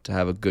to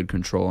have a good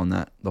control on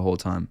that the whole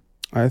time?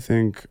 I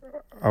think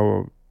I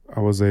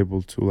was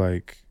able to,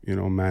 like, you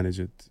know,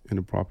 manage it in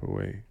a proper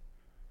way.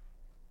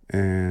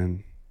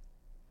 And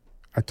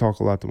I talk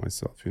a lot to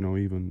myself, you know,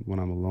 even when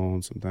I'm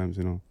alone sometimes,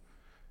 you know.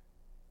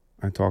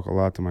 I talk a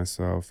lot to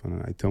myself,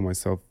 and I tell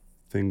myself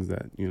things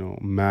that, you know,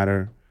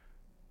 matter,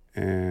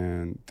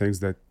 and things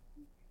that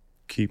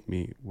keep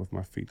me with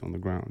my feet on the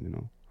ground, you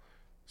know.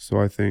 So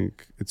I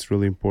think it's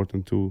really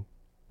important too,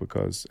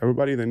 because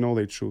everybody, they know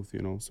their truth,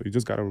 you know. So you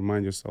just got to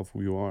remind yourself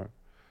who you are.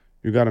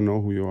 You got to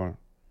know who you are.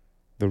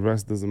 The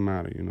rest doesn't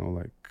matter, you know,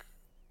 like,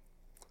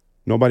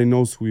 nobody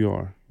knows who you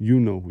are. You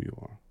know who you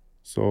are.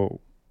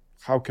 So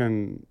how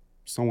can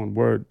someone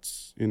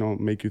words, you know,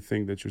 make you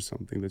think that you're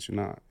something that you're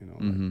not, you know?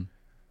 Like, Mm-hmm.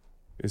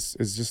 it's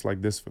just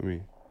like this for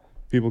me.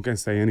 People can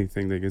say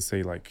anything. They can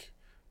say, like,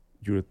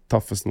 you're the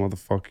toughest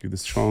motherfucker, you're the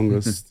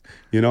strongest,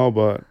 you know,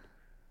 but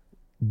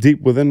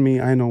deep within me,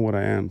 I know what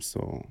I am.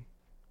 So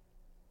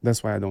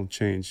that's why I don't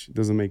change. It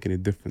doesn't make any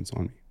difference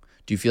on me.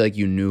 Do you feel like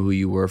you knew who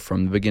you were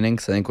from the beginning?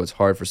 Because I think what's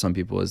hard for some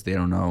people is they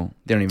don't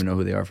even know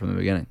who they are from the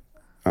beginning.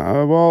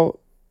 Well,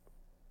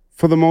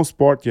 for the most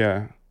part,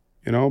 yeah,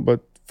 you know,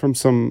 but from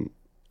some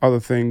other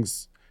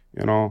things,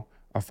 you know,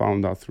 I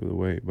found out through the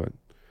way. But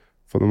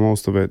for the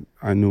most of it,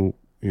 I knew,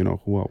 you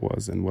know, who I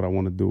was and what I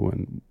want to do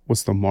and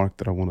what's the mark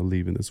that I want to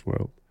leave in this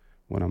world.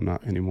 when I'm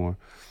not anymore.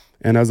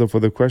 And as for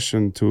the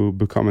question to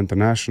become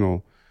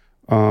international,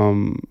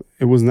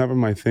 it was never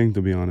my thing,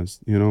 to be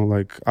honest. You know,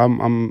 like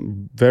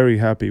I'm very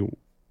happy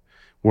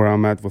where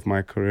I'm at with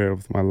my career,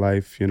 with my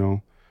life, you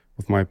know,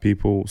 with my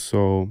people.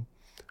 So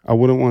I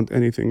wouldn't want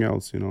anything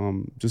else, you know.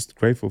 I'm just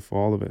grateful for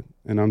all of it.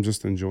 And I'm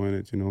just enjoying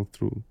it, you know,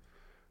 through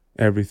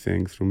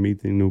everything, through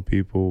meeting new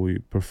people,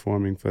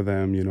 performing for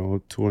them, you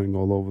know, touring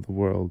all over the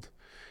world.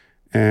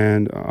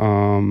 And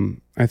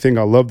I think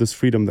I love this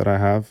freedom that I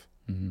have.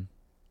 Mm-hmm.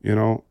 You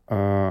know,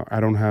 I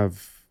don't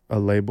have a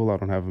label. I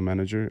don't have a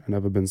manager. I've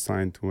never been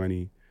signed to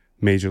any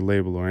major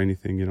label or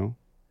anything, you know.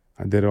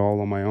 I did it all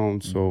on my own.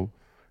 Mm-hmm. So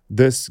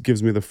this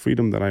gives me the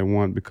freedom that I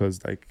want,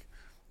 because, like,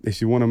 if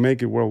you want to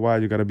make it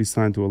worldwide, you got to be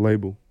signed to a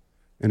label.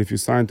 And if you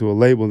sign to a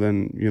label,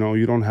 then, you know,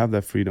 you don't have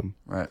that freedom.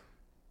 Right.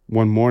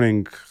 One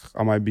morning,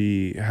 I might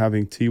be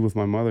having tea with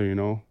my mother, you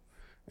know,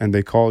 and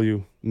they call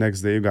you.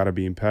 Next day, you got to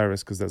be in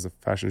Paris because there's a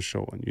fashion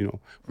show and, you know,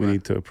 we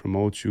need to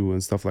promote you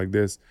and stuff like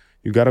this.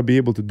 You got to be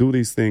able to do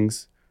these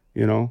things,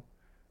 you know,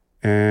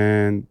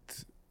 and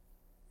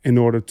in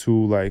order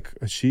to, like,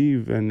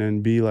 achieve and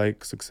then be,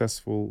 like,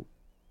 successful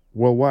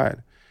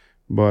worldwide.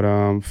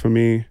 But for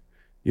me,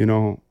 you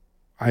know,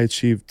 I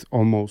achieved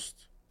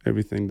almost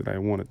everything that I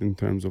wanted in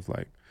terms of,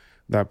 like,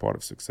 that part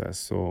of success.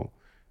 So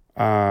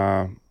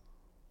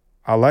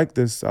I like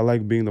this. I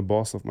like being the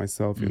boss of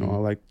myself, you know. I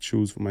like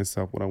choose for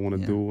myself what I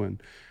want to do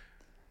and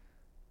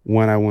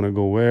when I want to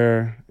go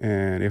where,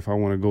 and if I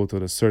want to go to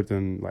the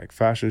certain, like,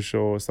 fashion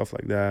show or stuff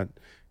like that,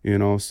 you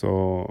know.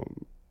 So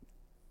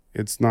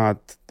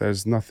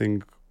there's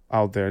nothing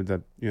out there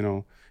that, you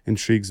know,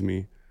 intrigues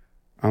me.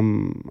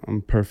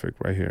 I'm perfect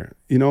right here.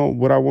 You know,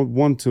 what I would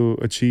want to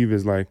achieve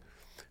is, like,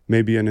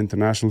 maybe an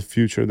international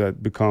future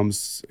that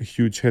becomes a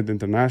huge hit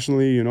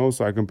internationally, you know,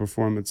 so I can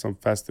perform at some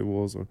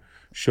festivals or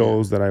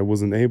shows that I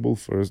wasn't able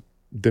for a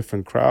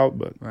different crowd.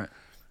 But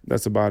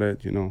that's about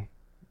it, you know.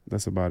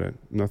 That's about it.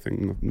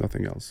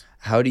 Nothing else.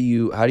 How do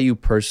you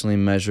personally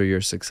measure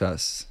your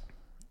success?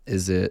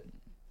 Is it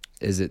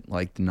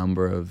like the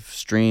number of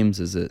streams?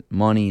 Is it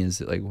money?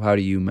 Is it, like, how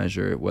do you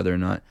measure whether or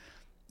not,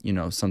 you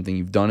know, something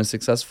you've done is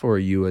successful or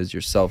you as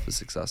yourself is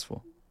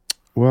successful?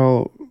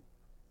 Well,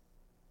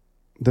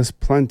 there's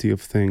plenty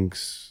of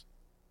things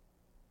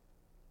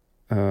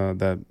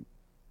that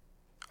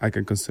I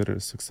can consider a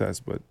success,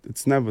 but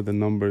it's never the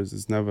numbers.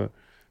 It's never,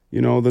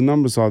 you know, the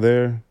numbers are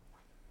there.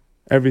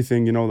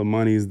 Everything, you know, the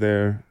money is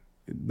there.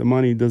 The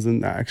money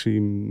doesn't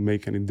actually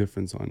make any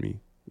difference on me,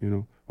 you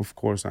know. Of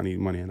course, I need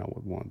money and I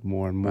would want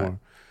more and more. Right.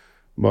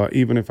 But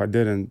even if I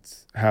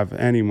didn't have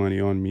any money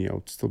on me, I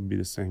would still be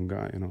the same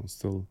guy, you know,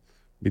 still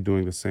be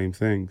doing the same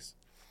things.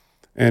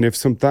 And if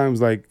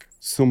sometimes, like,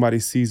 somebody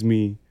sees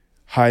me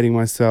hiding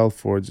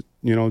myself or,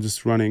 you know,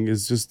 just running,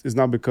 it's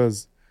not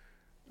because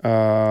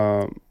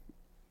I'm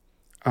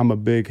a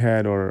big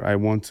head or I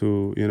want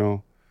to, you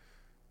know,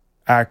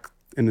 act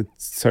in a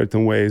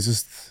certain way.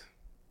 It's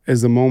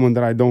the moment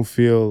that I don't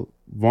feel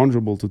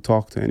vulnerable to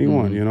talk to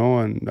anyone, you know,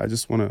 and I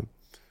just want to,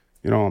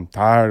 you know, I'm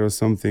tired or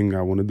something.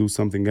 I want to do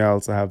something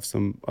else. I have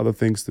some other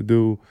things to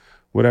do,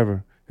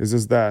 whatever. It's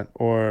just that.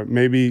 Or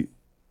maybe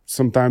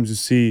sometimes you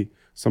see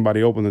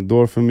somebody open the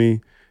door for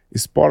me.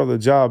 It's part of the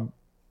job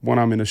when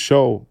I'm in a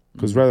show,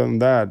 because rather than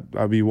that,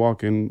 I'll be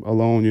walking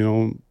alone, you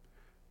know,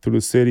 through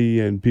the city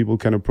and people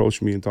can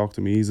approach me and talk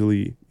to me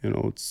easily. You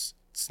know, it's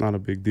not a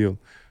big deal.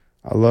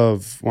 I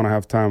love, when I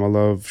have time, I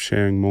love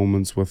sharing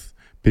moments with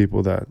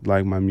people that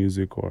like my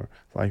music or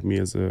like me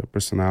as a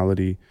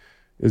personality.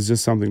 It's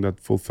just something that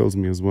fulfills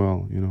me as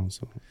well, you know.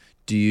 So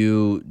do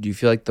you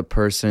feel like the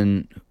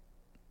person,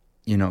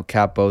 you know,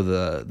 Capo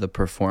the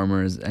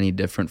performer is any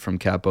different from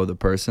Capo the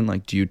person?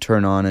 Like, do you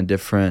turn on a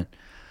different,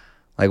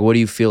 like, what do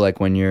you feel like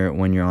when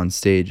you're on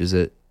stage? Is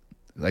it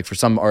like, for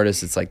some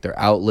artists it's like their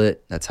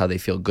outlet, that's how they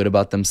feel good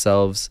about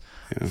themselves.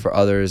 For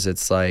others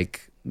it's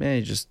like, man,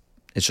 it's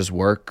just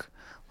work.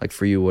 Like,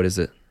 for you, what is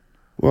it?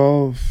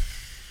 Well,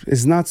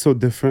 it's not so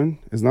different,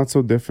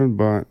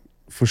 but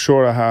for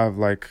sure I have,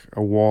 like,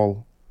 a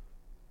wall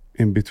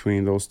in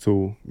between those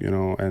two, you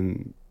know.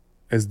 And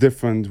it's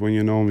different when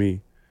you know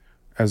me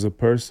as a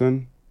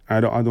person.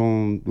 I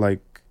don't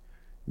like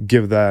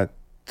give that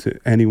to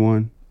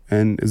anyone,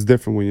 and it's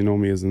different when you know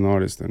me as an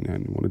artist and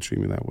want to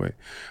treat me that way.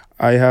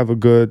 I have a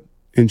good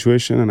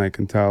intuition and I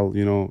can tell,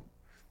 you know,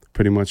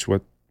 pretty much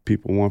what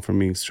people want from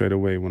me straight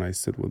away when I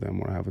sit with them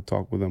or I have a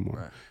talk with them,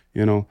 or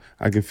you know,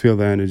 I can feel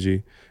the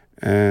energy.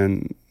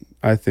 And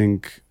I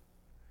think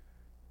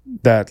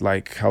that,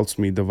 like, helps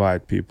me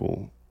divide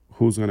people.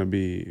 Who's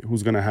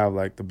gonna have,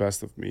 like, the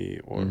best of me,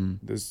 or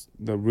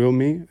the real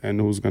me, and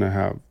who's gonna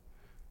have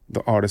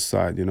the artist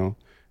side, you know.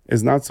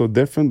 It's not so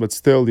different, but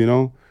still, you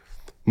know,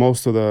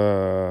 most of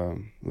the,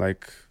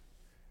 like,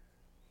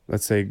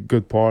 let's say,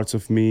 good parts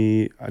of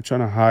me, I try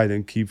to hide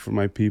and keep for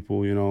my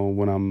people, you know,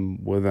 when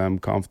I'm with them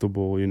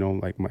comfortable, you know,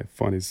 like my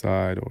funny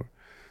side or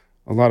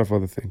a lot of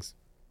other things.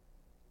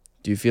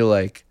 Do you feel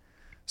like,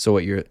 so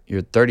what, you're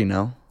 30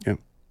 now? Yeah.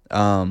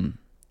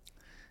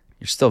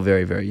 You're still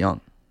very, very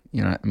young.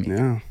 You know what I mean?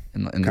 Yeah.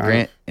 in the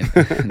grand,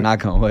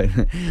 knock on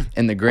wood,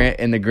 in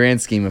the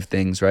grand scheme of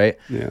things, right?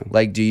 Yeah.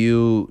 Like, do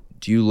you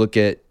look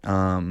at,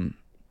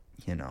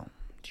 you know,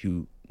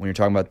 when you're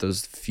talking about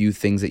those few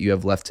things that you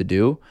have left to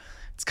do,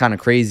 it's kind of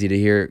crazy to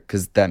hear,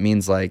 because that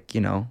means, like,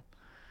 you know,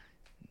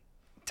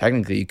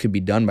 technically you could be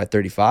done by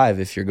 35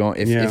 if you're going,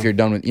 if you're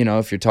done with, you know,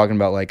 if you're talking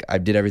about like, I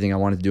did everything I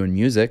wanted to do in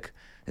music.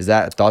 Is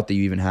that a thought that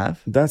you even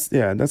have? That's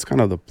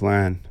kind of the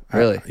plan.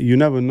 Really? You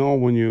never know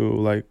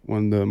when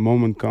when the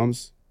moment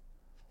comes,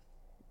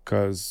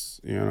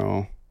 because, you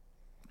know,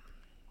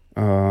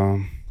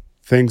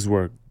 things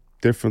work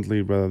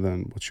differently rather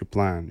than what you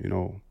plan. You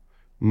know,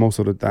 most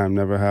of the time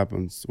never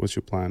happens what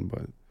you plan,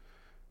 but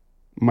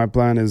my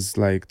plan is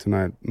like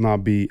to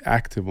not be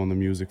active on the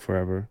music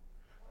forever,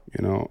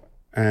 you know,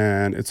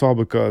 and it's all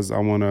because I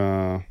want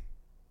to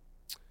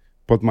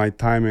put my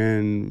time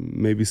in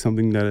maybe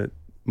something that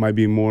might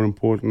be more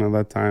important at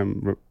that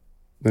time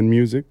than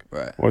music,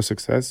 right, or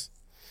success.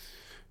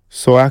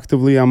 So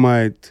actively, I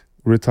might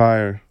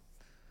retire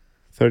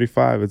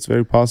 35. It's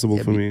very possible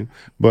for me.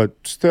 But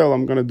still,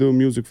 I'm going to do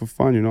music for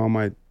fun. You know, I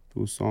might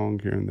do a song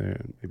here and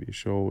there, maybe a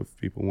show if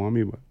people want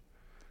me, but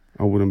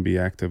I wouldn't be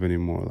active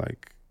anymore.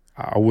 Like,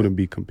 I wouldn't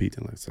be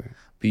competing, let's say.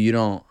 But you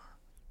don't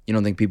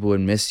think people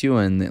would miss you?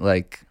 And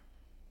like,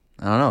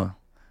 I don't know,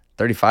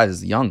 35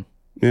 is young.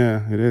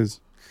 Yeah, it is.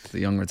 It's a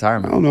young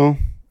retirement. I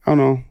don't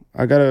know.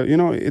 I gotta, you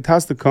know, it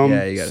has to come.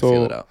 Yeah, you gotta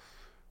feel it out.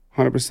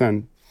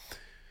 100%.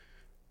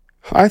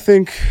 I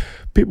think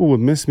people would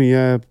miss me.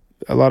 Yeah,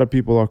 a lot of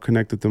people are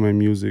connected to my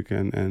music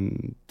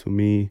and to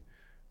me,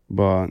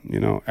 but you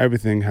know,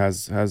 everything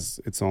has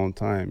its own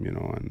time. You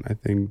know, and I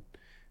think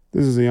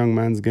this is a young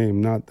man's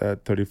game. Not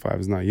that 35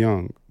 is not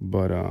young,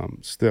 but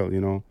still, you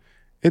know,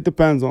 it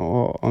depends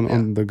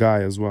on the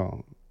guy as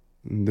well.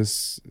 In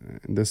this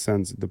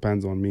sense, it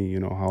depends on me. You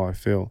know, how I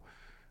feel.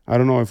 I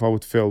don't know if I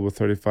would feel with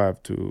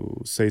 35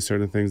 to say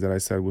certain things that I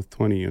said with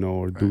 20, you know,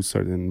 or do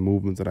certain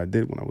movements that I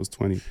did when I was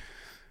 20.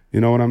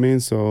 You know what I mean?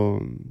 So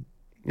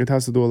it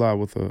has to do a lot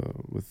with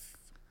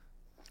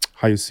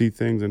how you see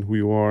things and who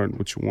you are and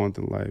what you want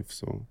in life.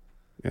 So,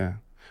 yeah.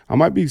 I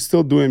might be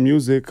still doing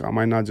music. I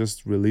might not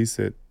just release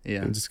it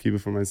and just keep it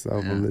for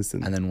myself and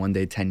listen. And then one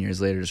day, 10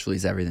 years later, just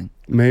release everything.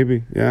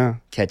 Maybe, yeah.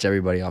 Catch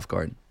everybody off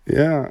guard.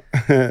 Yeah.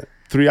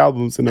 3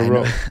 albums in a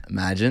row.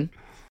 Imagine.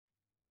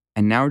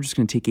 And now we're just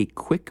going to take a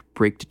quick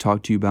break to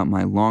talk to you about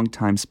my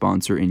longtime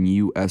sponsor in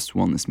US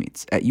Wellness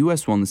Meats. At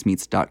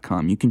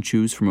uswellnessmeats.com, you can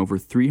choose from over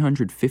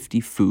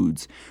 350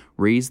 foods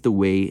raised the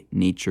way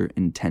nature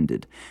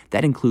intended.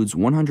 That includes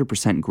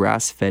 100%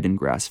 grass-fed and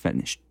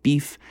grass-finished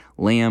beef,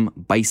 lamb,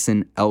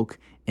 bison, elk,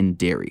 and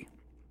dairy.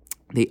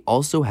 They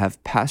also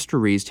have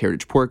pasture-raised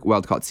heritage pork,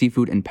 wild-caught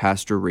seafood, and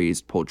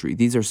pasture-raised poultry.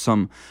 These are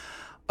some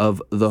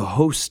of the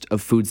host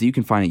of foods that you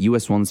can find at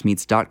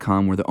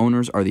uswellnessmeats.com, where the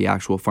owners are the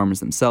actual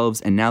farmers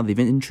themselves, and now they've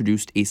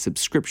introduced a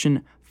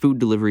subscription food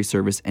delivery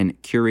service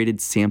and curated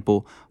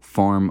sample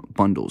farm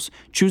bundles.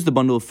 Choose the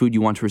bundle of food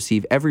you want to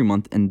receive every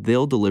month, and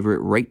they'll deliver it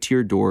right to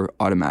your door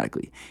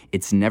automatically.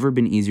 It's never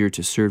been easier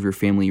to serve your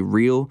family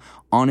real,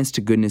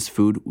 honest-to-goodness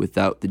food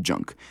without the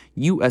junk.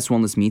 US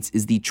Wellness Meats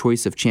is the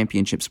choice of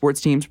championship sports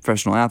teams,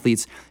 professional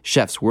athletes,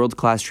 chefs,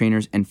 world-class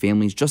trainers, and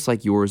families just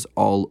like yours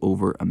all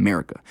over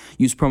America.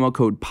 Use promo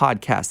code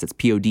PODCAST, that's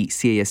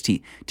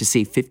PODCAST, to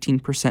save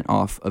 15%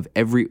 off of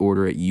every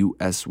order at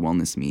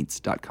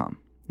uswellnessmeats.com.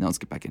 Now let's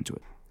get back into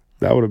it.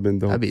 That would have been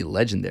dope. That'd be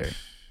legendary.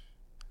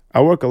 I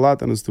work a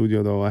lot in the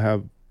studio, though. I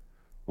have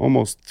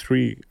almost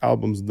 3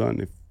 albums done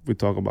if we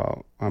talk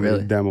about how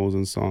many demos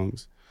and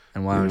songs.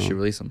 And why don't you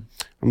release them?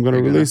 I'm going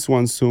to release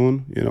one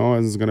soon, you know,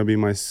 and it's going to be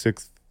my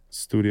 6th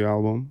studio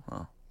album.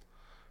 Wow.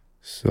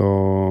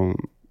 So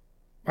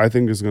I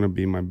think it's going to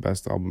be my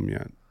best album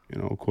yet,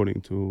 you know, according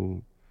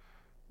to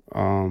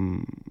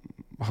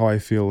how I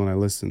feel when I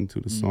listen to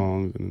the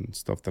songs and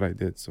stuff that I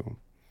did. So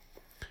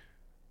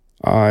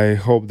I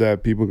hope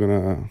that people are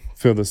going to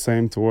feel the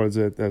same towards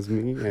it as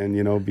me and,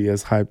 you know, be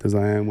as hyped as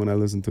I am when I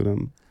listen to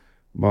them.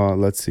 But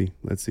let's see.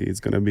 It's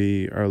going to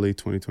be early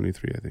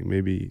 2023, I think,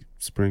 maybe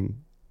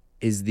spring.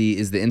 Is the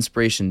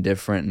inspiration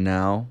different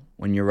now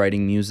when you're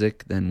writing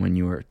music than when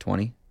you were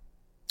 20?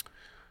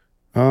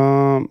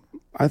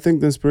 I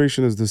think the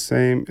inspiration is the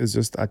same. It's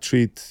just I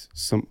treat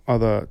some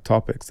other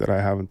topics that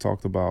I haven't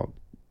talked about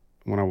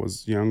when I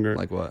was younger.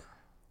 Like what?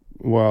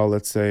 Well,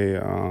 let's say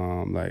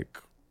like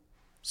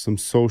some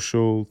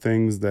social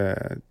things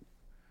that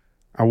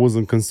I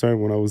wasn't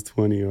concerned when I was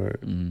 20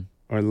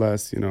 or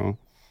less, you know.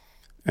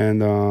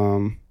 And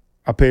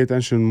I pay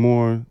attention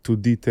more to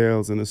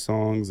details in the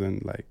songs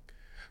and like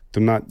to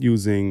not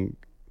using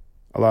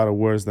a lot of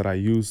words that I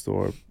used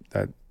or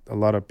that a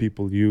lot of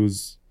people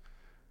use,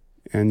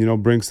 and, you know,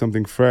 bring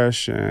something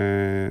fresh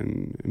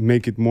and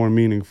make it more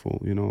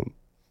meaningful, you know.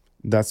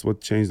 That's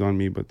what changed on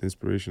me, but the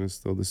inspiration is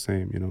still the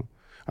same, you know.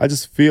 I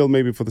just feel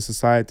maybe for the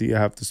society I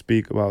have to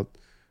speak about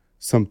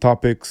some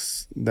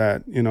topics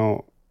that, you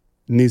know,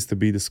 needs to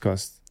be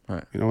discussed.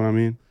 Right. You know what I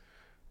mean?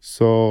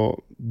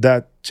 So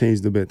that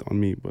changed a bit on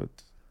me, but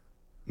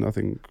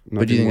nothing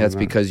But do you think more that's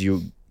than that. because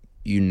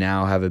you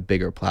now have a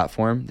bigger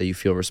platform that you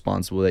feel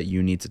responsible that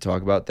you need to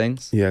talk about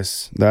things?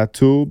 Yes, that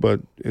too,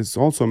 but it's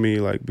also me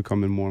like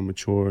becoming more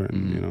mature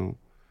and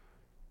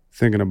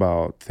thinking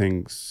about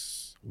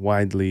things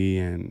widely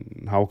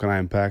and how can I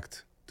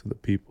impact to the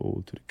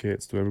people, to the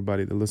kids, to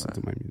everybody that listen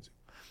to my music.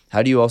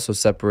 How do you also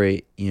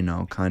separate,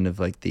 kind of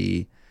like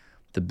the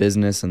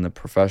business and the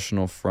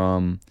professional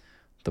from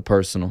the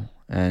personal?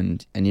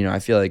 And I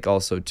feel like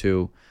also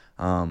too,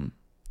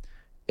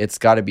 it's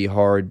got to be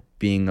hard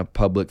being a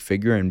public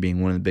figure and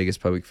being one of the biggest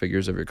public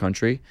figures of your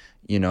country,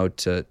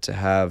 to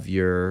have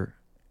your,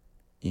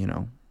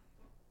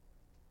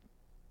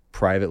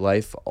 private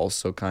life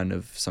also kind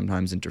of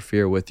sometimes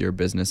interfere with your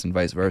business and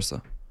vice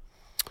versa.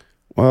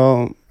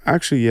 Well,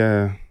 actually,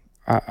 yeah,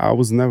 I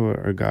was never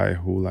a guy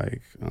who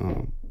like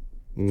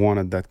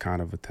wanted that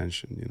kind of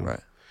attention, Right.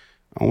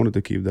 I wanted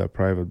to keep that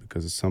private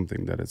because it's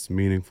something that it's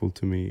meaningful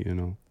to me,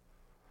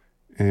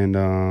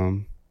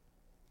 and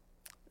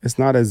it's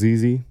not as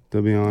easy,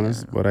 to be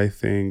honest, but I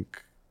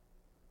think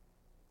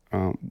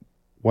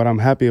what I'm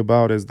happy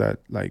about is that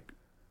like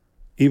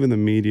even the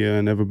media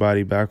and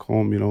everybody back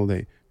home,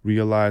 they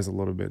realize a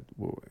little bit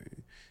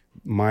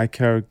my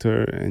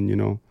character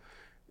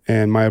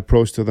and my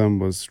approach to them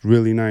was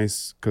really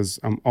nice because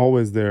I'm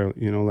always there,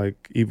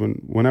 like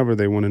even whenever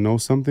they want to know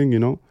something,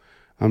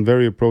 I'm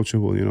very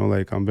approachable,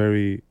 like I'm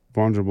very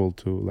vulnerable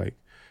to like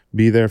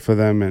be there for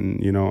them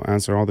and,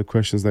 answer all the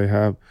questions they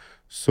have.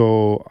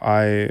 So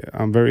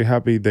I'm very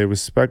happy they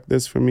respect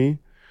this for me.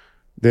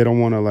 They don't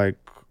want to like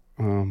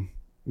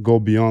go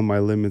beyond my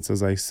limits,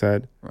 as I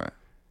said. Right.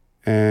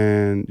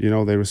 And,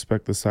 they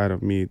respect the side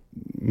of me.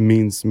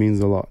 Means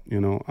a lot,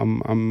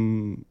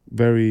 I'm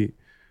very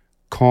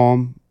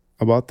calm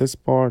about this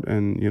part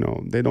and,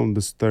 they don't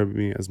disturb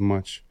me as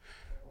much.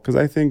 Because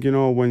I think,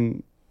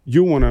 when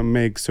you want to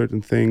make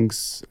certain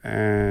things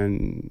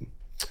and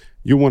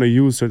you want to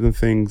use certain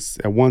things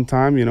at one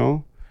time,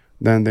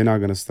 then they're not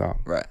going to stop.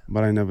 Right.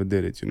 But I never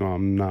did it.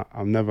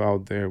 I'm never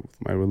out there with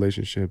my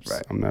relationships.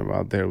 Right. I'm never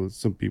out there with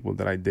some people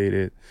that I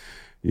dated,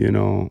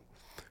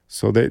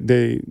 So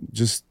they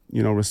just,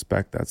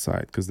 respect that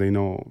side because they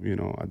know,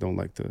 I don't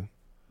like to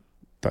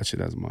touch it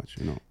as much,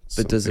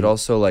 But does it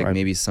also like private.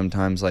 maybe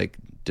sometimes like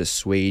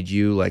dissuade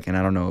you? Like, and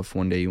I don't know if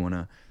one day you want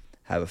to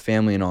have a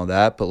family and all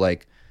that, but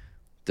like,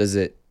 does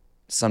it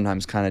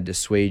sometimes kind of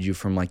dissuade you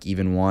from like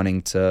even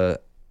wanting to,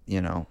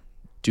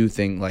 do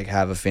things like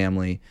have a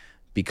family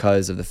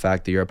because of the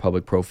fact that you're a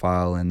public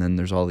profile and then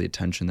there's all the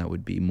attention that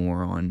would be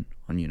more on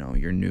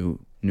your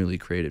newly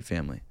created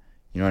family.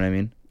 You know what I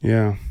mean?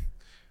 Yeah.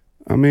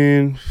 I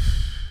mean,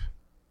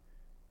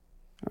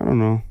 I don't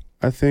know.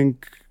 I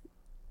think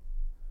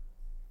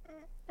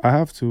I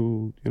have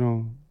to,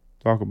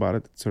 talk about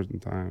it at a certain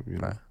time,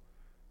 Right.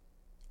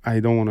 I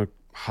don't want to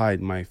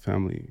hide my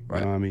family. Right.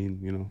 You know what I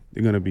mean?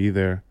 They're going to be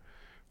there,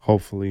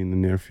 hopefully in the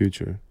near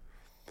future.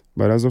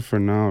 But as of for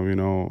now,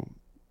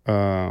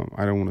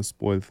 I don't want to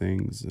spoil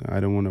things. I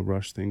don't want to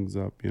rush things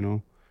up,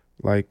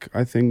 Like,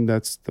 I think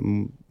that's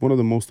one of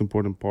the most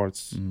important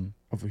parts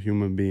of a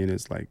human being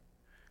is like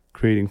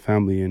creating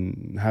family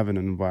and having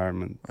an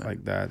environment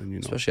like that. And,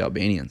 Especially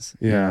Albanians.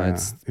 Yeah,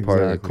 it's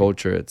part of the exactly.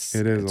 culture. It is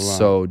a it's lot.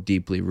 so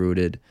deeply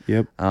rooted.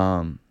 Yep.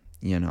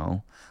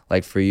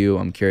 Like for you,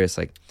 I'm curious,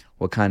 like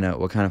what kind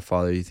of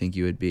father do you think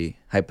you would be,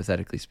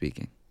 hypothetically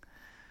speaking?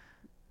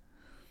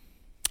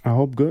 I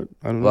hope good.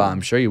 I don't know. Well,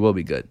 I'm sure you will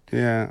be good.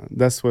 Yeah,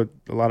 that's what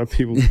a lot of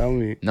people tell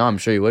me. No, I'm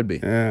sure you would be.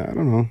 Yeah, I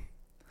don't know.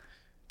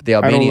 But the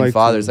Albanian like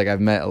fathers, to- like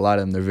I've met a lot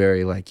of them, they're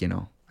very like,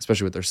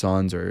 especially with their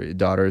sons or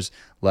daughters,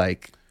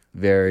 like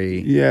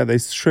very. Yeah, they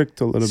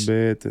strict a little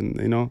bit, and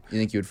You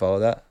think you would follow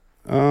that?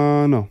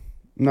 no,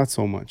 not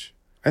so much.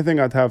 I think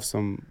I'd have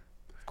some,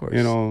 Of course.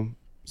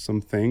 some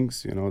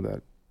things,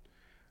 that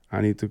I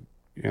need to,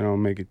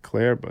 make it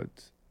clear. But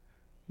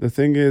the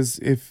thing is,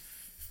 if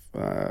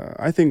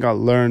I think I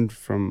learned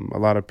from a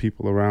lot of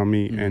people around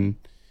me, and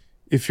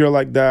if you're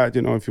like that,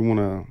 if you want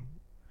to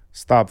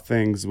stop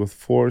things with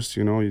force,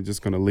 you're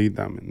just gonna lead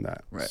them in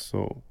that. Right.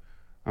 So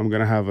I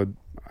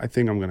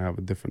think I'm gonna have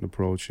a different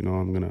approach.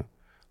 I'm gonna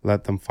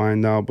let them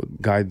find out,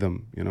 but guide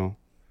them.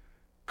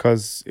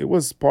 Because it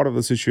was part of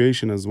the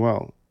situation as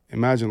well.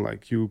 Imagine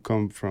like you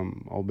come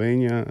from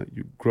Albania,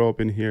 you grow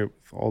up in here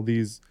with all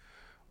these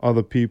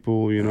other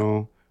people,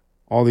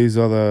 all these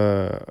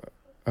other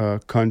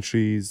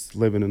countries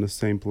living in the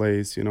same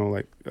place,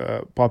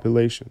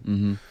 population.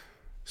 Mm-hmm.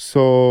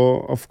 So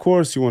of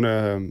course you want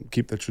to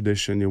keep the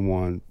tradition. You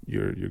want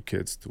your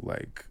kids to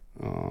like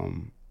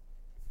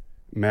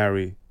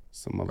marry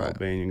some other Right.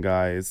 Albanian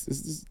guy.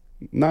 It's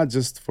not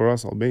just for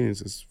us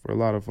Albanians. It's for a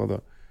lot of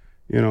other,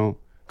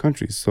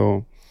 countries.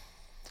 So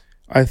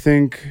I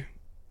think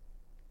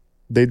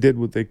they did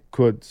what they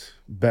could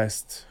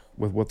best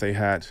with what they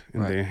had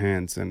in Right. their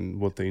hands and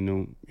what they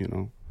knew,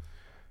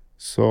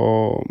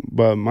 So,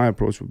 but my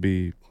approach would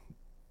be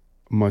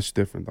much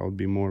different. I would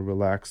be more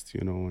relaxed,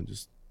 and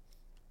just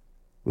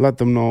let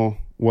them know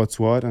what's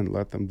what and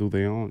let them do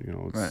their own.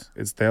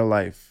 It's their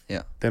life.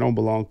 Yeah. They don't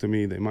belong to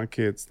me. They're my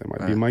kids. They might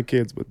be Right. my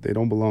kids, but they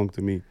don't belong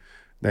to me.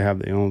 they have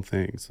their own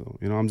thing. So,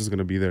 I'm just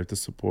gonna be there to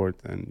support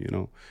and,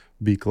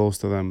 be close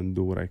to them and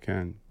do what I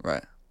can.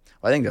 Right.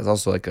 Well, I think that's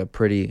also like a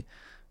pretty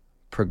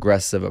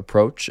progressive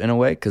approach in a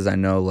way, because I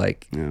know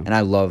and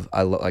I love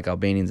like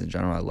Albanians in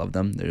general. I love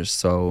them. They're just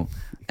so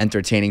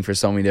entertaining for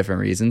so many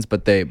different reasons.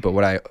 But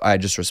what I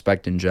just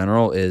respect in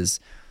general is,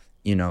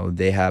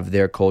 they have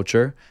their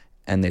culture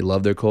and they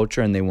love their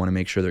culture and they want to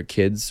make sure their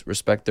kids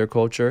respect their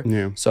culture.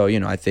 Yeah. So,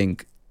 I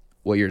think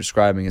what you're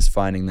describing is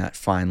finding that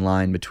fine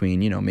line between,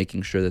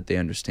 making sure that they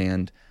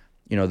understand,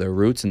 their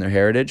roots and their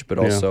heritage, but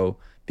also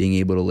being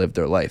able to live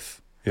their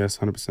life. Yes,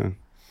 100%.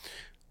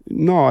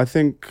 No, I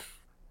think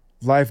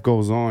life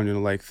goes on,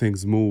 like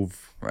things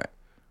move. Right.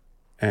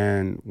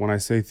 And when I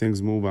say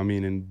things move, I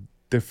mean in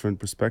different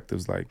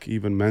perspectives, like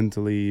even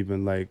mentally,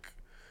 even like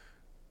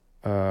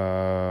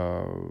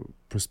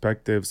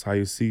perspectives, how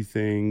you see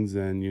things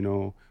and,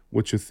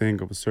 what you think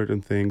of a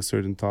certain thing,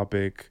 certain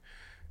topic.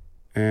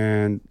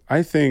 And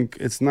I think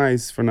it's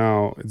nice for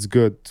now. It's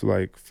good to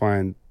like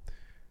find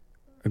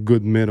a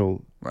good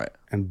middle, right,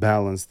 and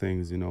balance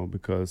things,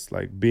 because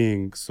like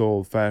being so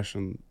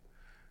old-fashioned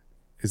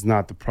is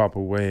not the proper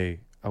way,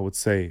 I would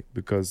say,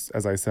 because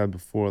as I said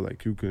before,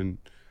 like you can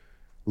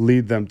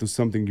lead them to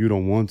something you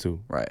don't want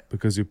to, right,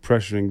 because you're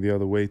pressuring the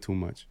other way too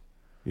much.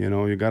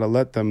 You got to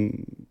let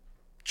them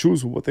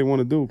choose what they want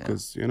to do,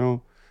 because,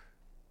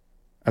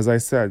 as I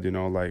said,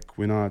 like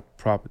we're not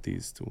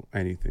properties to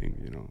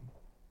anything,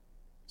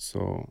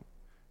 So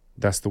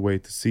that's the way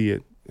to see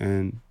it.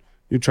 And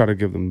you try to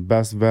give them the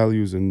best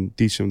values and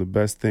teach them the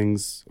best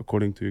things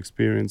according to your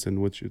experience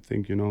and what you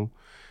think, and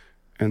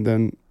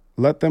then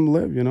let them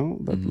live,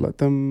 let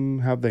them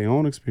have their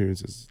own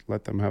experiences,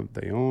 let them have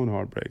their own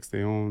heartbreaks,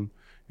 their own,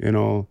 their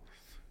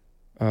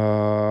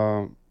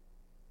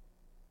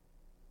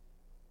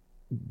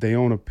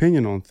own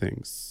opinion on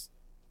things.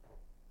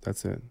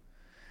 That's it.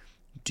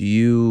 Do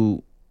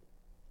you,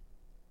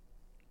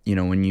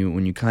 when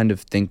you kind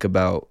of think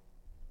about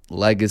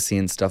legacy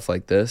and stuff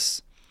like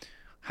this,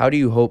 how do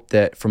you hope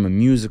that from a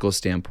musical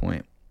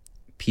standpoint,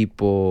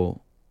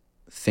 people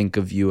think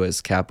of you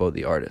as Capo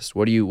the artist?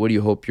 What do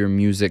you hope your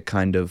music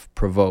kind of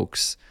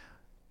provokes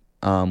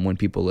when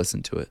people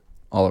listen to it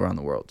all around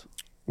the world?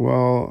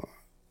 Well,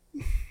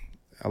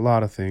 a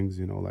lot of things,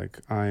 like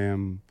I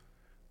am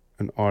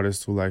an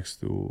artist who likes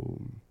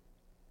to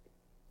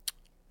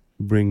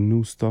bring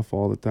new stuff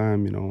all the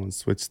time, and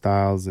switch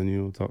styles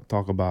and,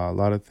 talk about a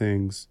lot of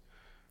things.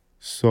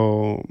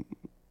 So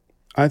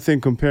I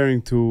think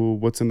comparing to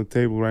what's on the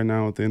table right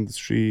now with the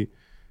industry,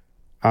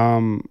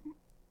 I'm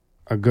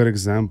a good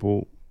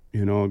example,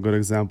 a good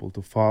example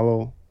to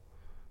follow.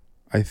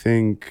 I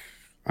think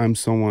I'm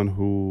someone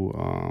who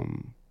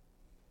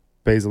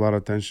pays a lot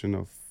of attention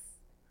of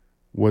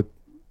what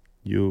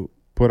you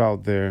put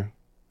out there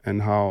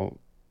and how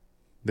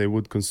they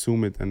would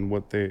consume it and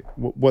what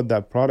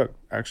that product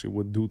actually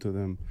would do to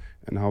them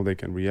and how they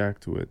can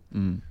react to it.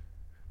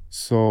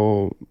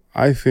 So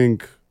I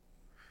think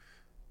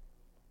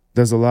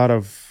there's a lot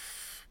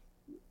of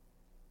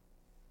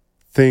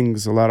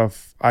things, a lot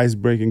of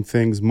ice-breaking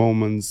things,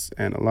 moments,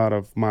 and a lot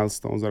of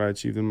milestones that I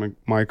achieved in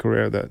my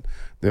career that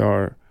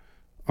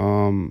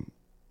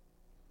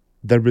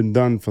they've been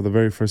done for the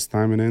very first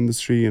time in the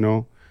industry,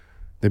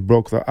 They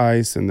broke the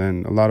ice, and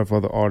then a lot of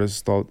other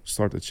artists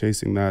started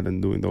chasing that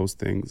and doing those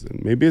things.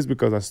 And maybe it's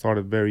because I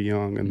started very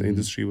young and the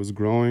industry was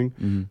growing,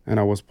 and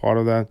I was part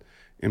of that.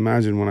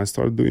 Imagine when I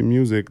started doing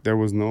music, there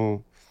was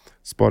no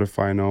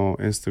Spotify, no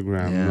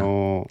Instagram,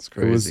 no. It's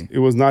crazy. It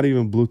was not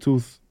even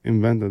Bluetooth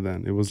invented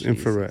then. It was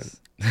infrared.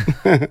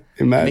 Imagine.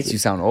 It makes you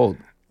sound old.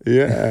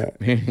 Yeah.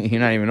 You're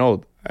not even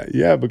old.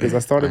 Yeah, because I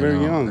started very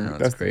young. I know,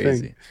 That's crazy. The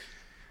thing.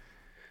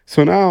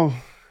 So now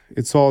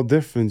it's all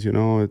different,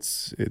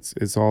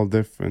 it's all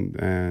different.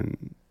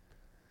 And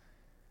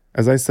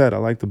as I said, I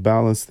like to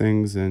balance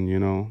things,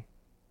 and,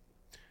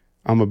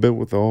 I'm a bit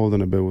with the old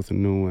and a bit with the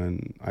new.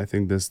 And I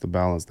think this is the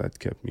balance that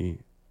kept me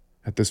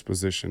at this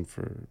position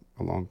for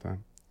a long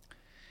time.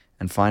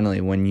 And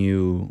finally, when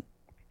you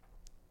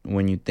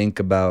think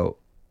about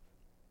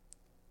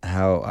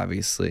how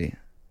obviously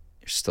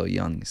you're still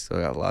young, you still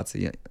got lots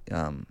of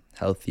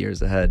health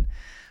years ahead,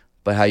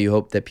 but how you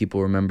hope that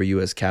people remember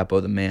you as Capo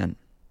the man,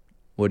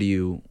 what do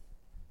you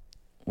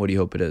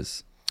hope it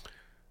is?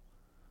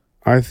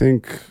 I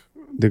think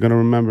they're gonna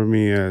remember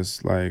me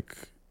as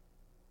like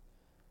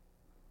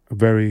a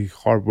very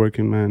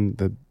hardworking man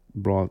that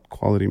brought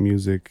quality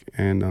music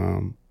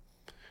and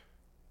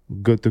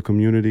good to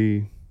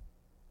community,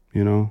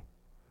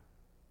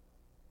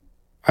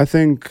 I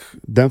think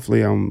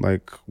definitely I'm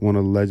like one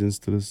of the legends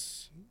to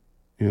this,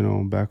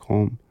 back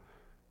home.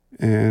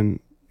 And,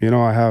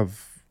 I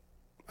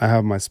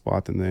have my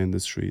spot in the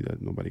industry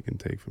that nobody can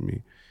take from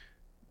me.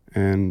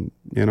 And,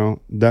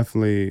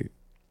 definitely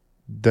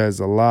there's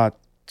a lot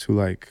to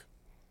like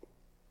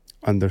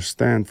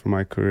understand from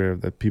my career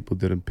that people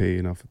didn't pay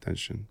enough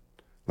attention.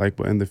 Like,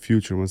 but in the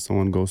future, when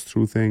someone goes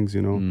through things,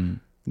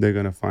 they're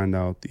going to find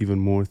out even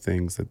more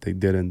things that they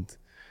didn't.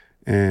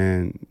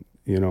 And,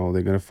 they're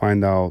going to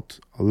find out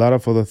a lot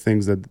of other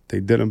things that they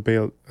didn't pay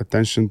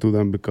attention to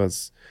them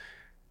because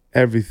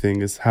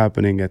everything is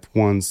happening at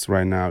once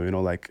right now.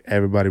 Like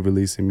everybody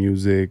releasing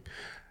music.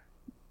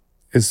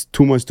 It's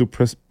too much to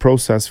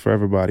process for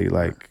everybody.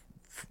 Like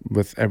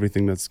with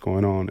everything that's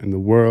going on in the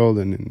world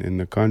and in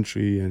the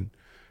country, and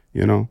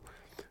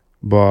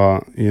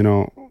but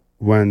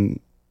when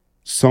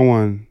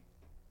someone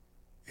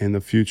in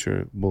the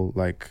future will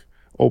like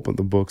open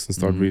the books and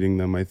start reading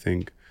them, I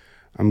think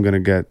I'm gonna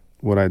get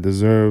what I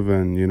deserve,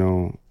 and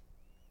I'm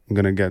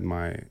gonna get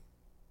my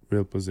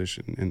real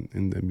position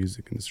in the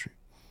music industry.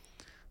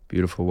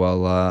 Beautiful.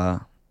 Well,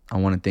 I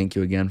want to thank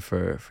you again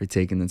for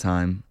taking the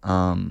time.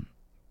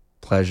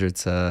 Pleasure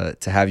to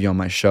have you on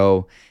my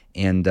show,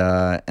 and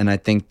I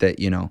think that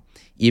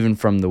even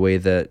from the way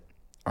that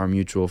our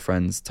mutual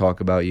friends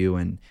talk about you,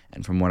 and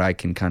from what I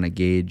can kind of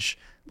gauge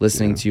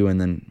listening to you and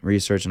then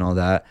research and all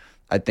that,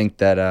 I think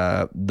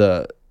that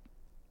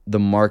the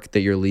mark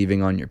that you're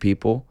leaving on your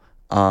people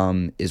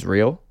is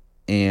real,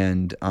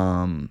 and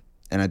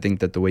I think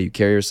that the way you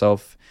carry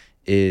yourself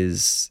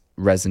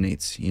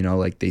resonates.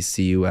 Like they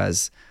see you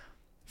as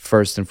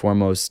first and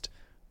foremost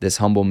this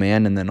humble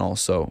man, and then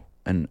also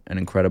an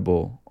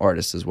incredible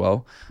artist as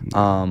well.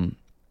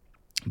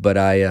 But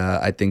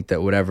I think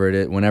that whatever it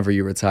is, whenever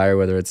you retire,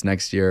 whether it's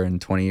next year or in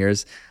 20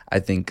 years, I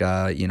think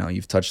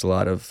you've touched a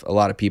lot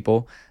of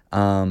people.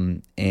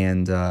 And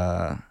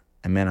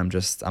man,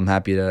 I'm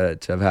happy to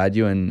have had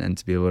you and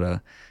to be able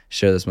to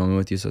share this moment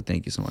with you. So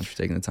thank you so much for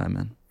taking the time,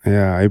 man.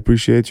 Yeah, I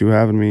appreciate you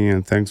having me,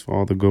 and thanks for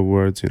all the good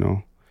words.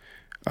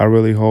 I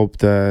really hope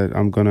that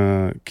I'm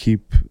gonna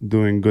keep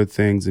doing good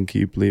things and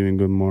keep leaving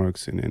good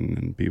marks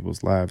in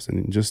people's lives,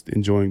 and just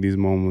enjoying these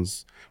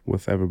moments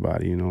with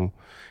everybody,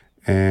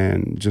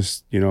 and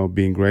just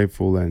being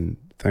grateful and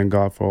thank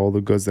God for all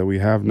the goods that we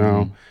have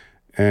now,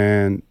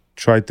 and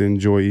try to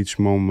enjoy each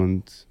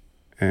moment,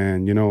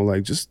 and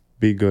like just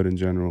be good in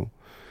general.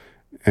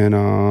 And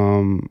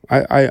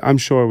I'm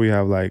sure we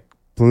have like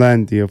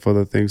plenty of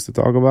other things to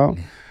talk about,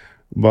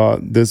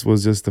 but this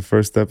was just the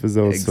first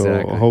episode.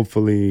 Exactly. So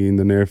hopefully in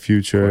the near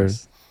future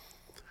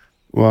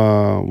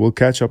we'll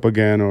catch up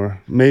again,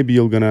 or maybe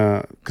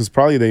because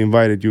probably they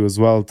invited you as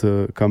well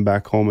to come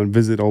back home and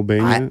visit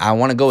Albania. I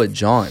want to go with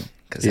John,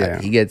 because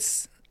he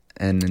gets,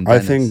 and I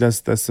think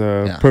that's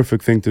a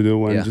perfect thing to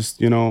do, and just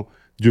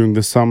during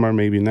the summer,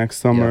 maybe next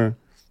summer,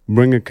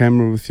 bring a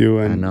camera with you,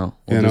 and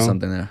we'll do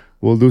something there.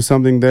 We'll do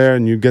something there,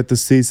 and you get to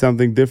see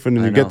something different,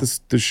 and you get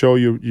to show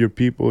your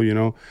people,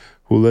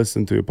 who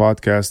listen to your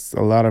podcasts,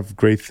 a lot of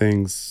great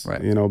things,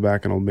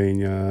 back in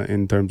Albania,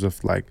 in terms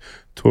of like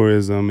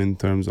tourism, in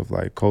terms of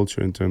like culture,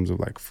 in terms of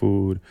like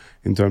food,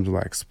 in terms of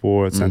like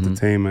sports,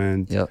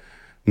 entertainment,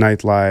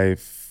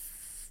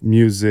 nightlife,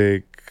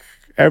 music,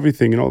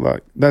 everything.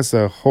 That's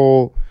a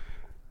whole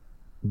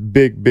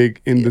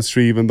big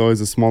industry. Even though it's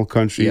a small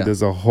country,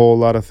 there's a whole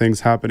lot of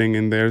things happening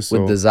in there. So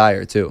with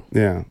desire too.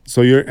 Yeah.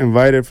 So you're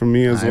invited from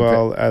me as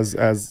well as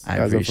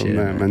from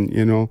them,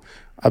 and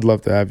I'd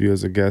love to have you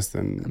as a guest,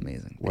 and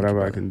amazing.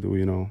 Whatever I can do,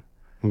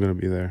 I'm gonna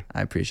be there.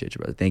 I appreciate you,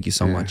 brother. Thank you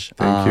so much.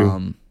 Thank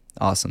you.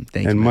 Awesome.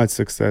 Thank you. And man. much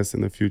success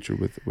in the future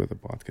with the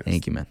podcast.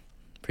 Thank you, man.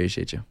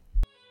 Appreciate you.